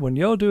 Mm-hmm. When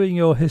you're doing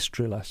your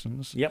history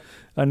lessons. Yep.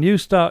 And you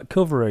start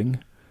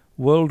covering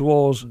World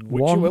Wars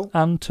I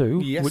and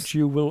II, which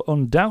you will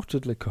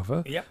undoubtedly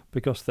cover. Yep.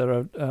 Because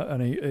they're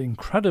an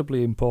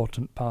incredibly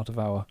important part of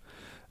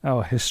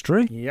our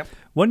history. Yep.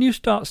 When you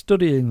start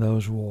studying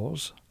those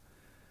wars,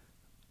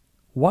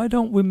 why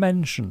don't we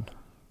mention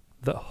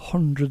that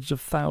hundreds of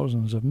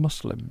thousands of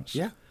Muslims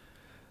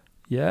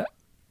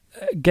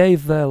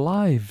gave their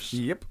lives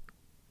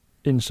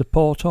in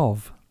support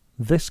of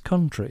this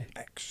country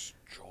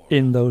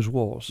in those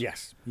wars?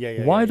 Yes.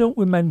 Why don't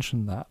we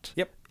mention that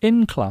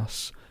in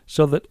class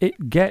so that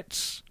it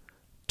gets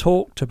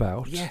talked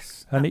about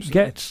and it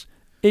gets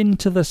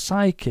into the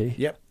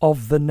psyche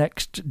of the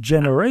next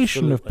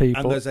generation of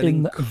people? And there's an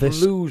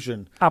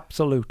inclusion.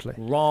 Absolutely.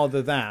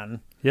 Rather than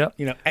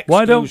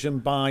exclusion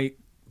by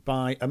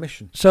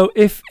omission. So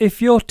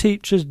if your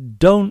teachers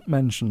don't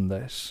mention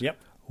this,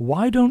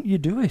 why don't you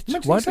do it?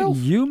 Why don't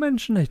you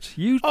mention it?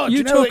 You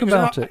talk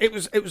about it. It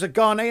was a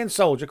Ghanaian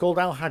soldier called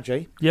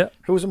Al-Hajji,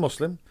 who was a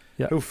Muslim,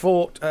 who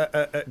fought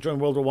during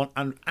World War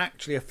I and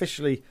actually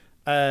officially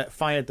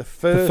fired the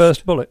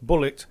first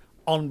bullet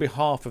on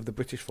behalf of the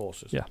British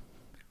forces.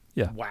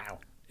 Yeah. Wow.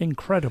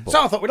 Incredible.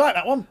 So I thought we'd like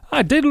that one.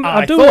 I do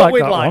like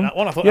that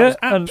one. I thought that was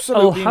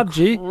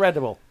absolutely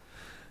incredible.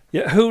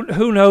 Yeah,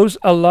 who knows?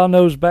 Allah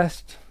knows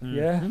best. Mm-hmm.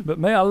 Yeah, but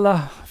may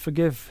Allah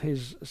forgive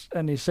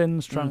any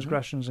sins,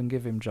 transgressions, and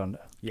give him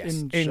Jannah.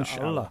 Yes,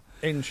 inshallah.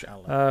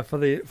 Inshallah. For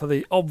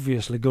the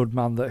obviously good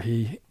man that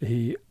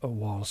he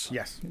was.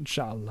 Yes,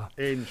 inshallah.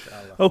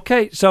 Inshallah.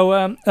 Okay,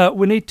 so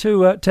we need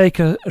to take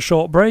a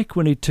short break.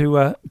 We need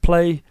to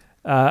play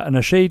a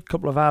nasheed,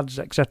 couple of ads,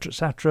 etc.,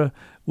 etc.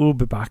 We'll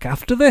be back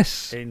after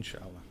this.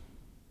 Inshallah.